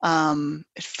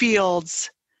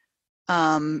 fields,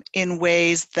 in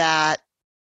ways that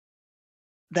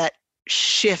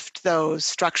shift those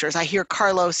structures? I hear,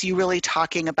 Carlos, you really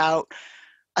talking about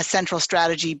a central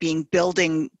strategy being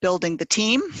building the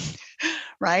team,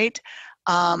 right?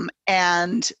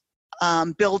 And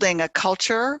building a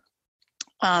culture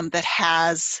that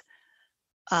has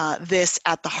this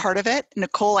at the heart of it.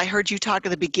 Nicole, I heard you talk at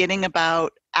the beginning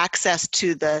about access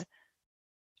to the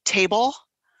table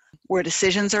where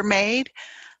decisions are made.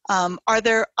 Are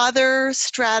there other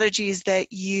strategies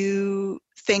that you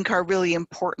think are really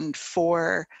important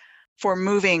for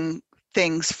moving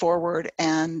things forward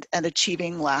and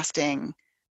achieving lasting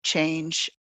change?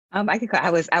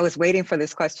 I was waiting for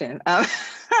this question. Because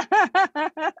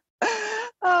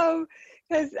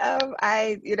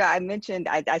I mentioned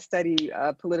I study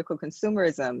political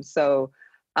consumerism. So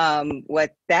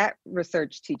what that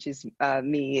research teaches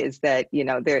me is that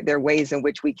there are ways in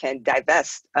which we can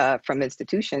divest from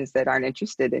institutions that aren't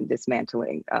interested in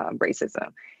dismantling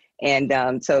racism.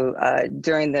 And so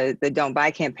during the Don't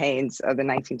Buy campaigns of the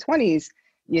 1920s,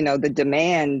 the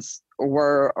demands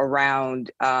were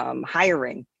around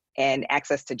hiring and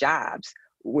access to jobs,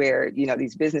 where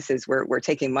these businesses were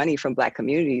taking money from Black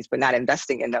communities but not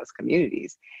investing in those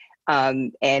communities.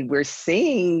 And we're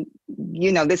seeing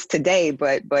this today,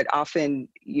 but often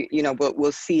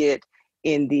we'll see it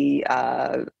in the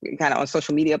kind of on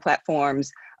social media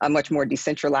platforms, a much more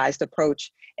decentralized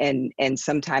approach, and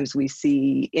sometimes we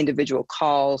see individual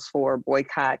calls for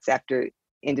boycotts after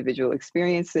individual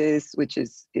experiences, which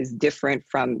is different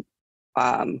from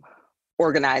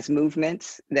organized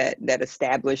movements that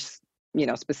establish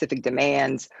specific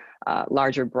demands,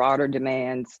 larger, broader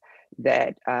demands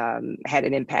that had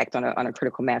an impact on a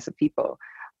critical mass of people.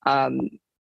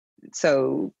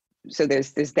 So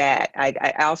there's that.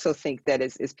 I also think that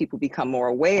as people become more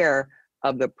aware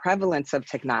of the prevalence of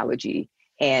technology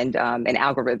and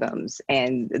algorithms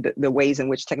and the ways in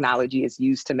which technology is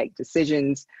used to make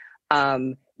decisions,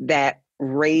 that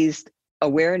raised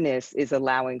awareness is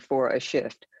allowing for a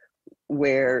shift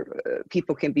where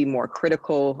people can be more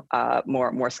critical,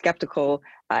 more skeptical,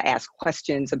 ask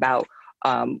questions about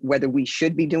whether we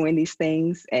should be doing these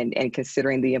things and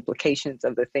considering the implications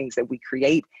of the things that we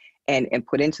create and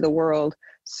put into the world.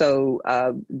 So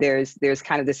there's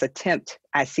kind of this attempt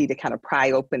I see to kind of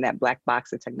pry open that black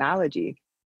box of technology.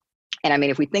 And I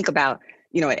mean, if we think about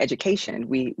in education,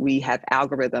 we have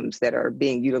algorithms that are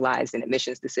being utilized in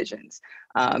admissions decisions,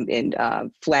 in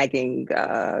flagging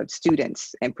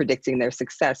students and predicting their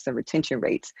success and retention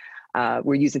rates.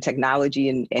 We're using technology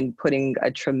and putting a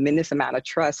tremendous amount of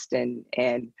trust and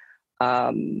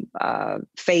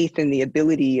faith in the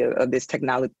ability of this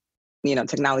technology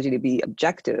to be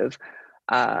objective.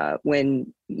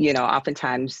 When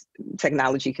oftentimes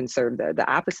technology can serve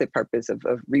the opposite purpose of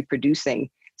reproducing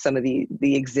some of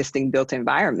the existing built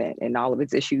environment and all of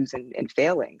its issues and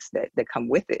failings that come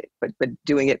with it, but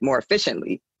doing it more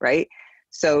efficiently, right?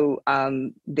 So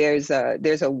there's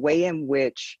a way in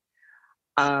which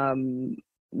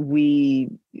we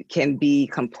can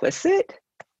be complicit,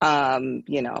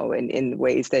 in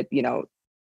ways that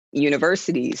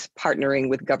universities partnering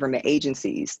with government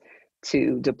agencies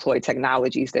to deploy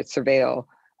technologies that surveil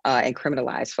and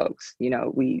criminalize folks.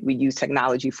 We use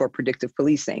technology for predictive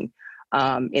policing.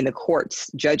 In the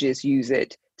courts, judges use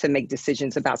it to make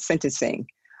decisions about sentencing.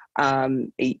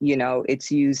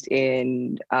 It's used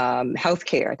in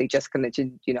healthcare. I think Jessica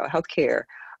mentioned, healthcare.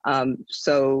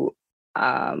 So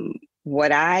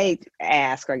what I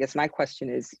ask, or I guess my question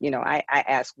is, I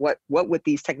ask what would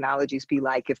these technologies be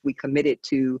like if we committed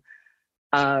to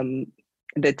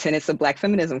the tenets of Black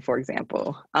feminism, for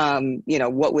example?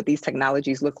 What would these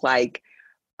technologies look like?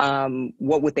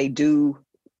 What would they do?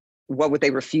 What would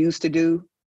they refuse to do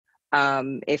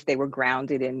if they were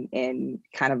grounded in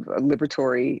kind of a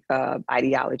liberatory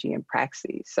ideology and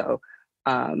praxis? So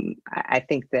I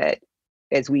think that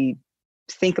as we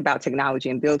think about technology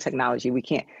and build technology, we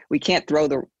can't throw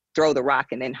the rock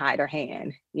and then hide our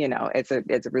hand, as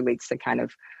it relates to kind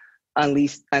of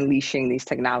unleashing these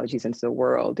technologies into the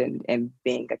world and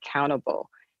being accountable.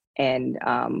 And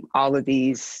all of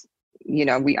these,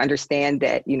 we understand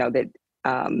that,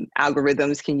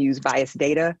 algorithms can use biased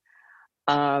data.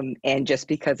 And just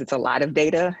because it's a lot of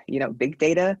data, big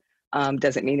data,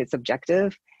 doesn't mean it's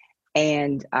objective.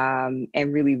 And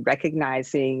really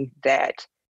recognizing that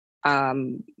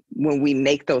when we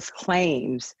make those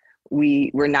claims,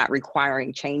 we're not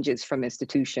requiring changes from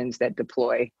institutions that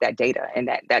deploy that data, and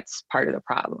that's part of the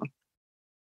problem.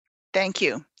 Thank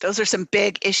you. Those are some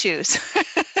big issues.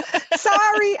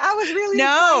 Sorry, I was really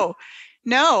No.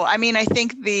 I mean, I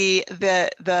think the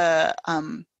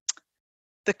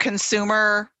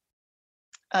consumer,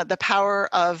 the power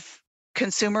of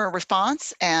consumer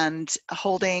response and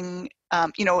holding,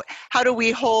 how do we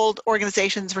hold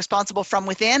organizations responsible from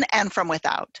within and from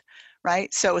without,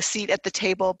 right? So a seat at the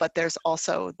table, but there's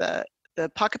also the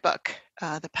pocketbook.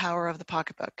 The power of the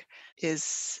pocketbook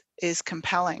is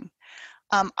compelling.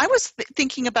 I was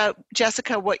thinking about,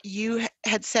 Jessica, what you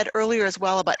had said earlier as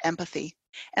well about empathy.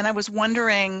 And I was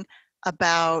wondering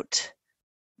about,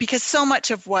 because so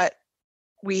much of what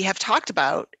we have talked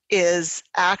about is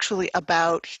actually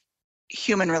about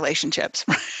human relationships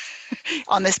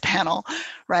on this panel,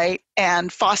 right?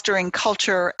 And fostering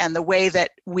culture and the way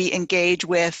that we engage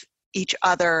with each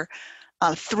other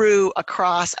through,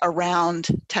 across, around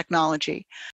technology.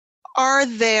 Are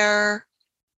there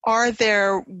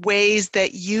ways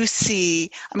that you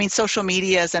see, I mean, social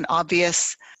media is an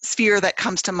obvious sphere that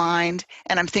comes to mind.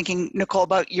 And I'm thinking, Nicole,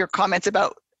 about your comments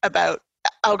about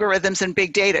algorithms and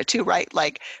big data too, right?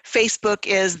 Like Facebook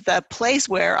is the place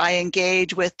where I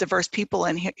engage with diverse people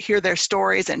and hear their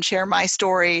stories and share my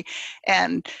story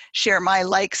and share my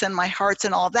likes and my hearts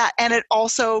and all of that. And it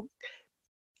also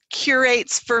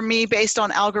curates for me based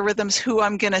on algorithms who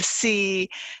I'm going to see,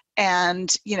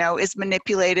 and is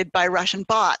manipulated by Russian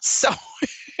bots. So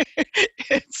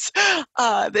it's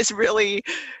this really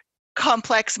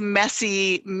complex,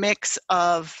 messy mix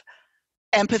of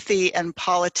empathy and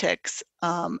politics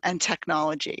and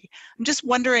technology. I'm just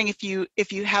wondering if you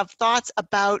have thoughts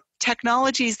about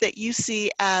technologies that you see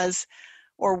as,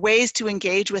 or ways to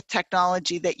engage with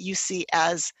technology that you see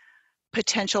as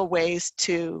potential ways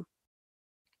to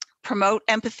promote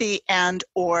empathy and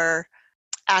or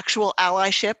actual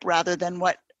allyship, rather than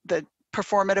what the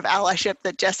performative allyship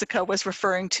that Jessica was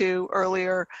referring to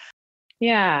earlier.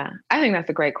 Yeah, I think that's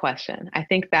a great question. I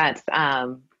think that's,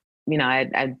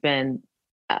 I've been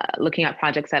looking at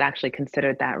projects that actually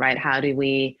considered that, right? How do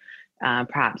we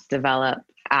perhaps develop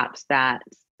apps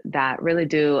that really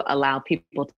do allow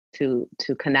people to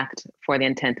connect for the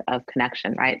intent of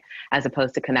connection, right? As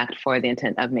opposed to connect for the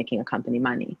intent of making a company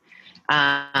money.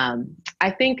 I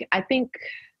think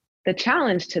the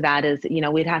challenge to that is,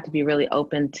 we'd have to be really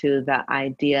open to the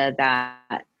idea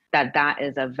that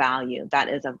is a value, that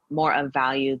is more of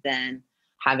value than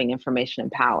having information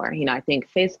and power. I think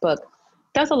Facebook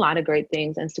does a lot of great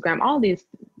things. Instagram, all these,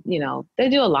 they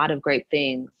do a lot of great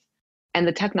things. And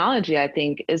the technology, I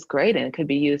think, is great and it could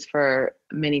be used for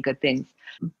many good things.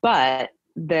 But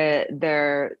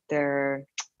their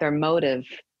motive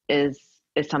is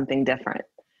something different.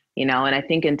 And I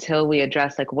think until we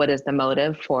address what is the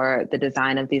motive for the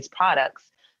design of these products,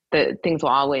 the things will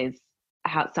always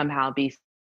somehow be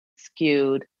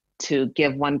skewed to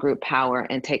give one group power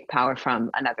and take power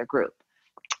from another group.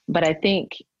 But I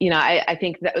think, I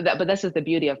think that, but this is the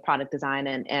beauty of product design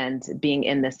and being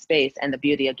in this space, and the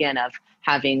beauty again of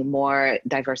having more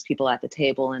diverse people at the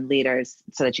table and leaders,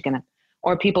 so that you can,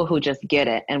 or people who just get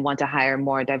it and want to hire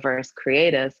more diverse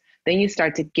creatives. Then you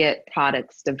start to get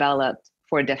products developed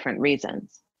for different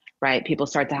reasons, right? People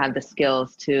start to have the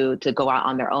skills to go out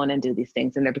on their own and do these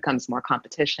things, and there becomes more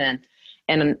competition.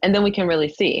 And then we can really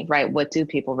see, right, what do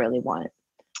people really want?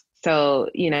 So,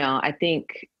 I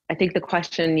think the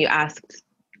question you asked,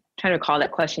 I'm trying to recall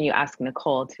that question you asked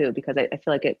Nicole too, because I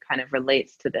feel like it kind of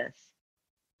relates to this.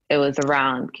 It was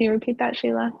around, can you repeat that,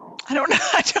 Sheila? I don't know.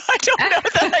 I don't know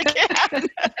that I can.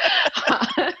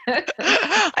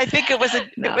 I think it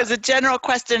was a general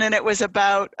question, and it was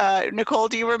about, Nicole,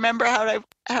 do you remember how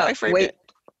I framed it?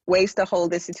 Ways to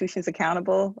hold institutions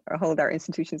accountable, or hold our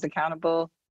institutions accountable.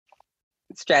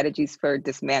 Strategies for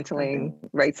dismantling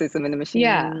racism in the machine.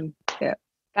 Yeah.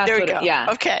 That's there we go. Yeah.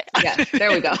 Okay. Yeah.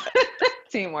 There we go.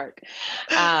 Teamwork.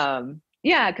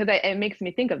 Yeah, because it makes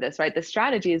me think of this, right? The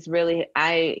strategy is really,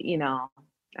 I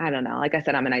don't know. Like I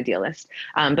said, I'm an idealist,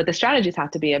 but the strategies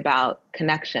have to be about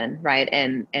connection, right?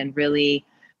 And really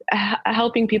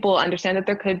helping people understand that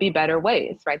there could be better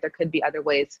ways, right? There could be other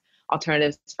ways,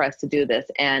 alternatives for us to do this,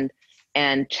 and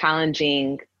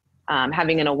challenging,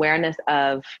 having an awareness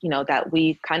of, that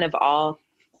we kind of all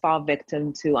fall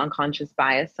victim to unconscious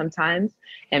bias sometimes,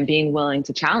 and being willing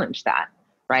to challenge that,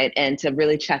 right? And to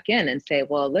really check in and say,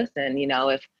 well, listen,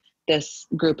 if this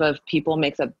group of people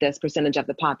makes up this percentage of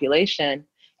the population,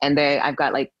 and I've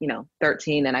got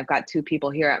 13, and I've got 2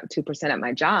 people here at 2% at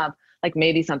my job,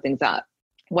 maybe something's up,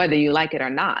 whether you like it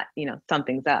or not,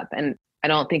 something's up. And I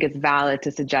don't think it's valid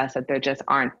to suggest that there just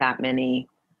aren't that many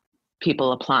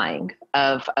people applying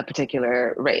of a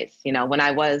particular race. When I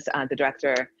was the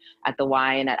director at the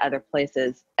Y and at other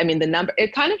places, I mean, the number,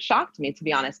 it kind of shocked me, to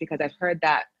be honest, because I've heard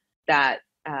that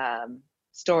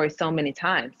story so many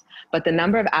times. But the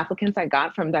number of applicants I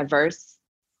got from diverse,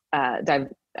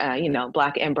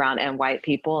 Black and brown and white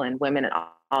people and women and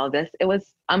all of this, it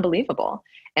was unbelievable.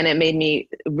 And it made me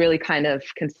really kind of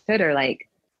consider, like,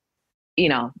 you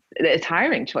know, it's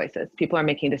hiring choices. People are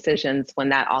making decisions when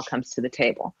that all comes to the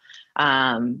table.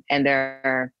 And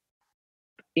they're,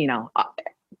 you know,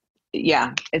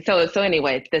 yeah. And so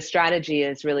anyway, the strategy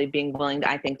is really being willing,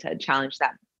 I think, to challenge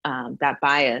that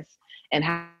bias and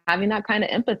having that kind of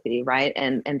empathy, right?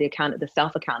 And the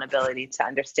self-accountability to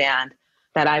understand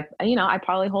that I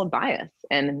probably hold bias,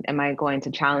 and am I going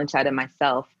to challenge that in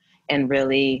myself and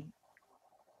really,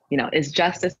 you know, is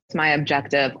justice my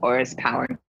objective or is power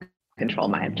and control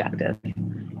my objective?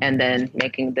 And then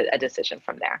making a decision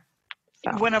from there.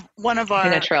 So One of our, I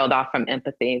think I trailed off from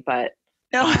empathy, but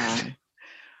no.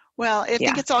 Well, I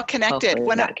think it's all connected.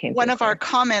 One of our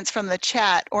comments from the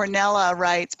chat, Ornella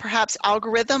writes, perhaps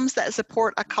algorithms that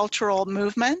support a cultural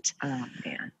movement. Oh,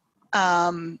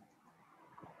 man.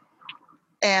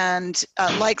 And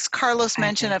likes Carlos'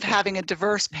 mention of having a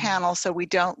diverse panel so we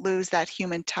don't lose that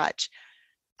human touch,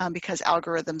 because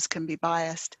algorithms can be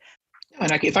biased.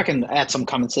 And if I can add some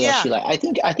comments to that, Sheila, I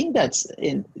think that's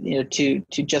to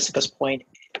Jessica's point,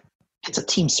 it's a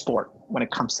team sport when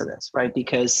it comes to this, right?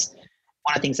 Because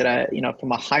one of the things that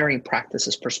from a hiring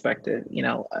practices perspective,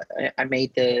 I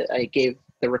gave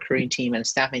the recruiting team and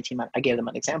staffing team, I gave them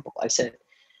an example. I said,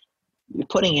 you're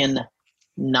putting in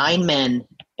 9 men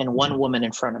and 1 woman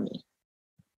in front of me,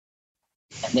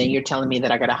 and then you're telling me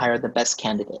that I got to hire the best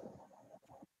candidate.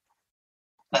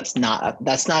 That's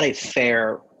not a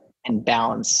fair and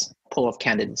balanced pool of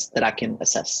candidates that I can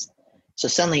assess. So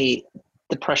suddenly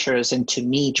the pressure is into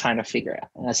me trying to figure out.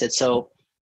 And I said, so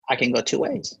I can go 2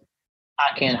 ways.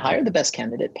 I can hire the best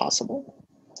candidate possible,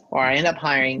 or I end up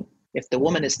hiring, if the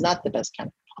woman is not the best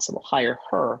candidate possible, hire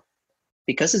her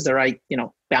because it's the right,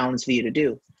 balanced view to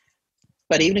do.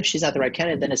 But even if she's not the right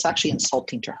candidate, then it's actually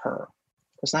insulting to her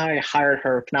because now I hired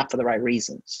her not for the right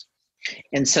reasons.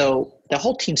 And so the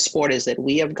whole team sport is that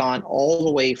we have gone all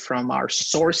the way from our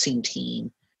sourcing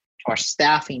team to our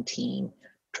staffing team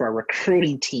to our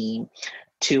recruiting team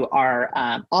to our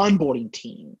onboarding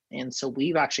team. And so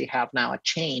we've actually have now a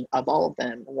chain of all of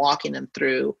them, walking them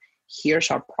through, here's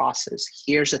our process,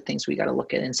 here's the things we got to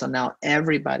look at. And so now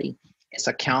everybody is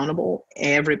accountable,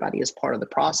 everybody is part of the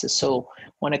process. So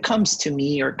when it comes to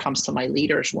me or it comes to my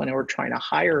leaders, when we're trying to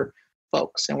hire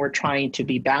folks and we're trying to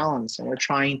be balanced and we're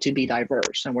trying to be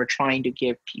diverse and we're trying to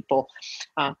give people,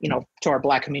 to our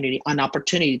Black community an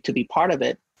opportunity to be part of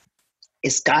it,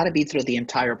 it's got to be through the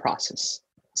entire process.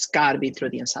 It's got to be through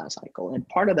the entire cycle. And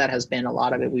part of that has been, a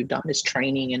lot of it we've done is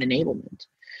training and enablement,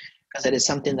 because it is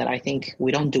something that I think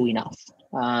we don't do enough.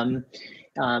 A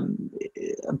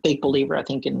big believer, I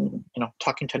think, in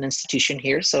talking to an institution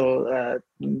here. So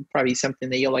probably something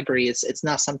that you'll agree is it's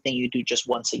not something you do just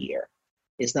once a year.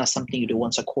 It's not something you do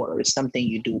once a quarter. It's something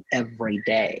you do every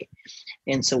day.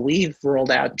 And so we've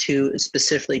rolled out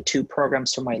specifically two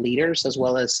programs for my leaders, as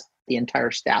well as the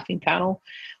entire staffing panel,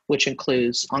 which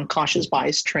includes unconscious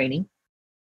bias training.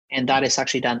 And that is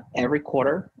actually done every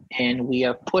quarter. And we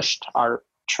have pushed our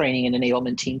training and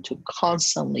enablement team to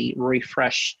constantly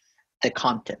refresh the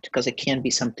content, because it can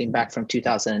be something back from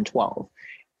 2012.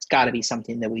 It's got to be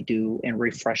something that we do and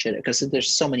refresh it, because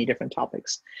there's so many different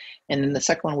topics. And then the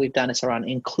second one we've done is around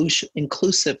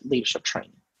inclusive leadership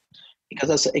training, because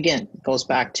that's, again, goes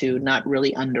back to not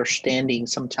really understanding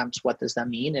sometimes what does that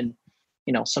mean. And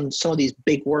some of these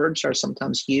big words are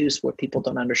sometimes used where people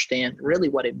don't understand really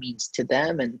what it means to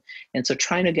them. And so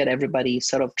trying to get everybody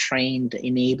sort of trained,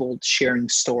 enabled, sharing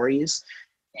stories,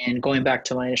 and going back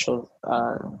to my initial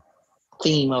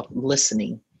theme of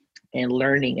listening and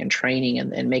learning and training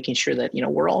and making sure that,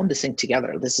 we're all in this thing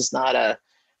together. This is not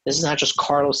just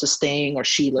Carlos staying or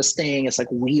Sheila staying. It's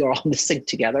like we are all in this thing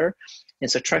together.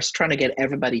 And so trying to get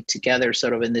everybody together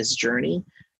sort of in this journey,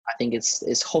 I think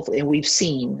it's hopefully, and we've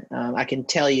seen, I can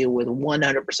tell you with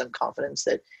 100% confidence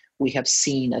that we have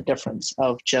seen a difference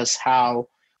of just how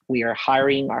we are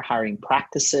hiring, our hiring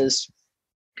practices,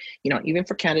 even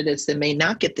for candidates that may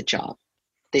not get the job,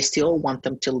 they still want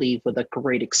them to leave with a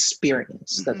great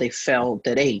experience, mm-hmm. that they felt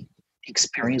that, hey,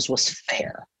 experience was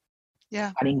fair.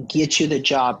 Yeah. I didn't get you the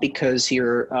job because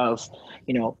you're of,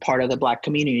 part of the Black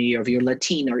community, or if you're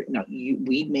Latino,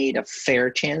 we made a fair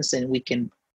chance, and we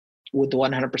can, with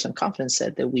 100% confidence,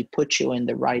 said that we put you in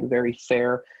the right, very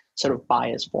fair sort of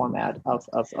bias format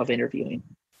of interviewing.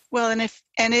 Well, and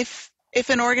if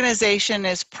an organization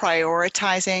is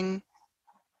prioritizing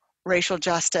racial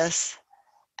justice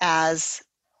as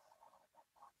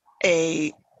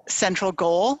a central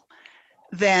goal,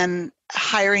 then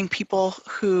hiring people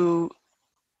who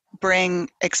bring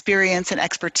experience and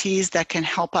expertise that can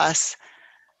help us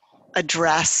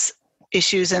address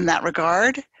issues in that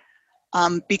regard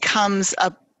becomes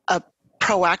a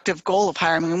proactive goal of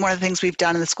hiring. I mean, one of the things we've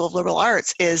done in the School of Liberal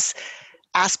Arts is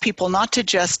ask people not to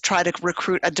just try to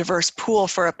recruit a diverse pool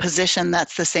for a position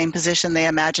that's the same position they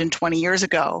imagined 20 years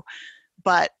ago,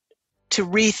 but to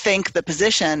rethink the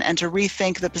position and to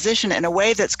rethink the position in a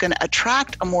way that's going to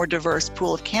attract a more diverse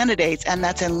pool of candidates, and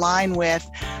that's in line with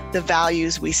the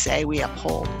values we say we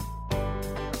uphold.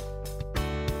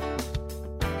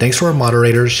 Thanks to our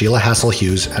moderators, Sheila Hassell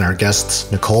Hughes, and our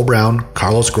guests, Nicole Brown,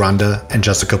 Carlos Granda, and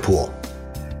Jessica Poole.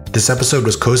 This episode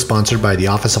was co-sponsored by the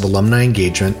Office of Alumni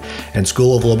Engagement and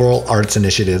School of Liberal Arts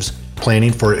Initiatives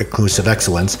Planning for Inclusive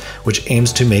Excellence, which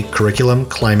aims to make curriculum,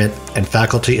 climate, and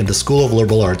faculty in the School of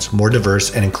Liberal Arts more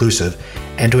diverse and inclusive,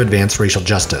 and to advance racial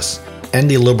justice. And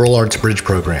the Liberal Arts Bridge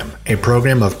Program, a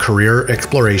program of career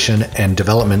exploration and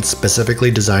development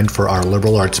specifically designed for our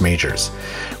liberal arts majors.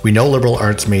 We know liberal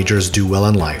arts majors do well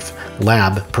in life.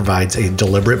 Lab provides a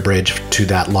deliberate bridge to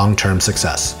that long-term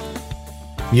success.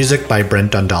 Music by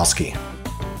Brent Dundalski.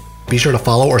 Be sure to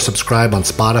follow or subscribe on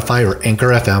Spotify or Anchor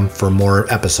FM for more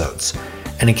episodes.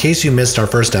 And in case you missed our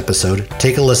first episode,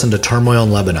 take a listen to Turmoil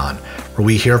in Lebanon, where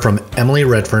we hear from Emily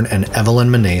Redfern and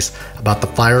Evelyn Menace about the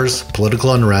fires,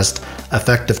 political unrest,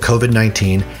 effect of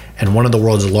COVID-19, and one of the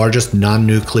world's largest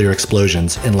non-nuclear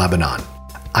explosions in Lebanon.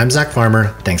 I'm Zach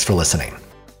Farmer. Thanks for listening.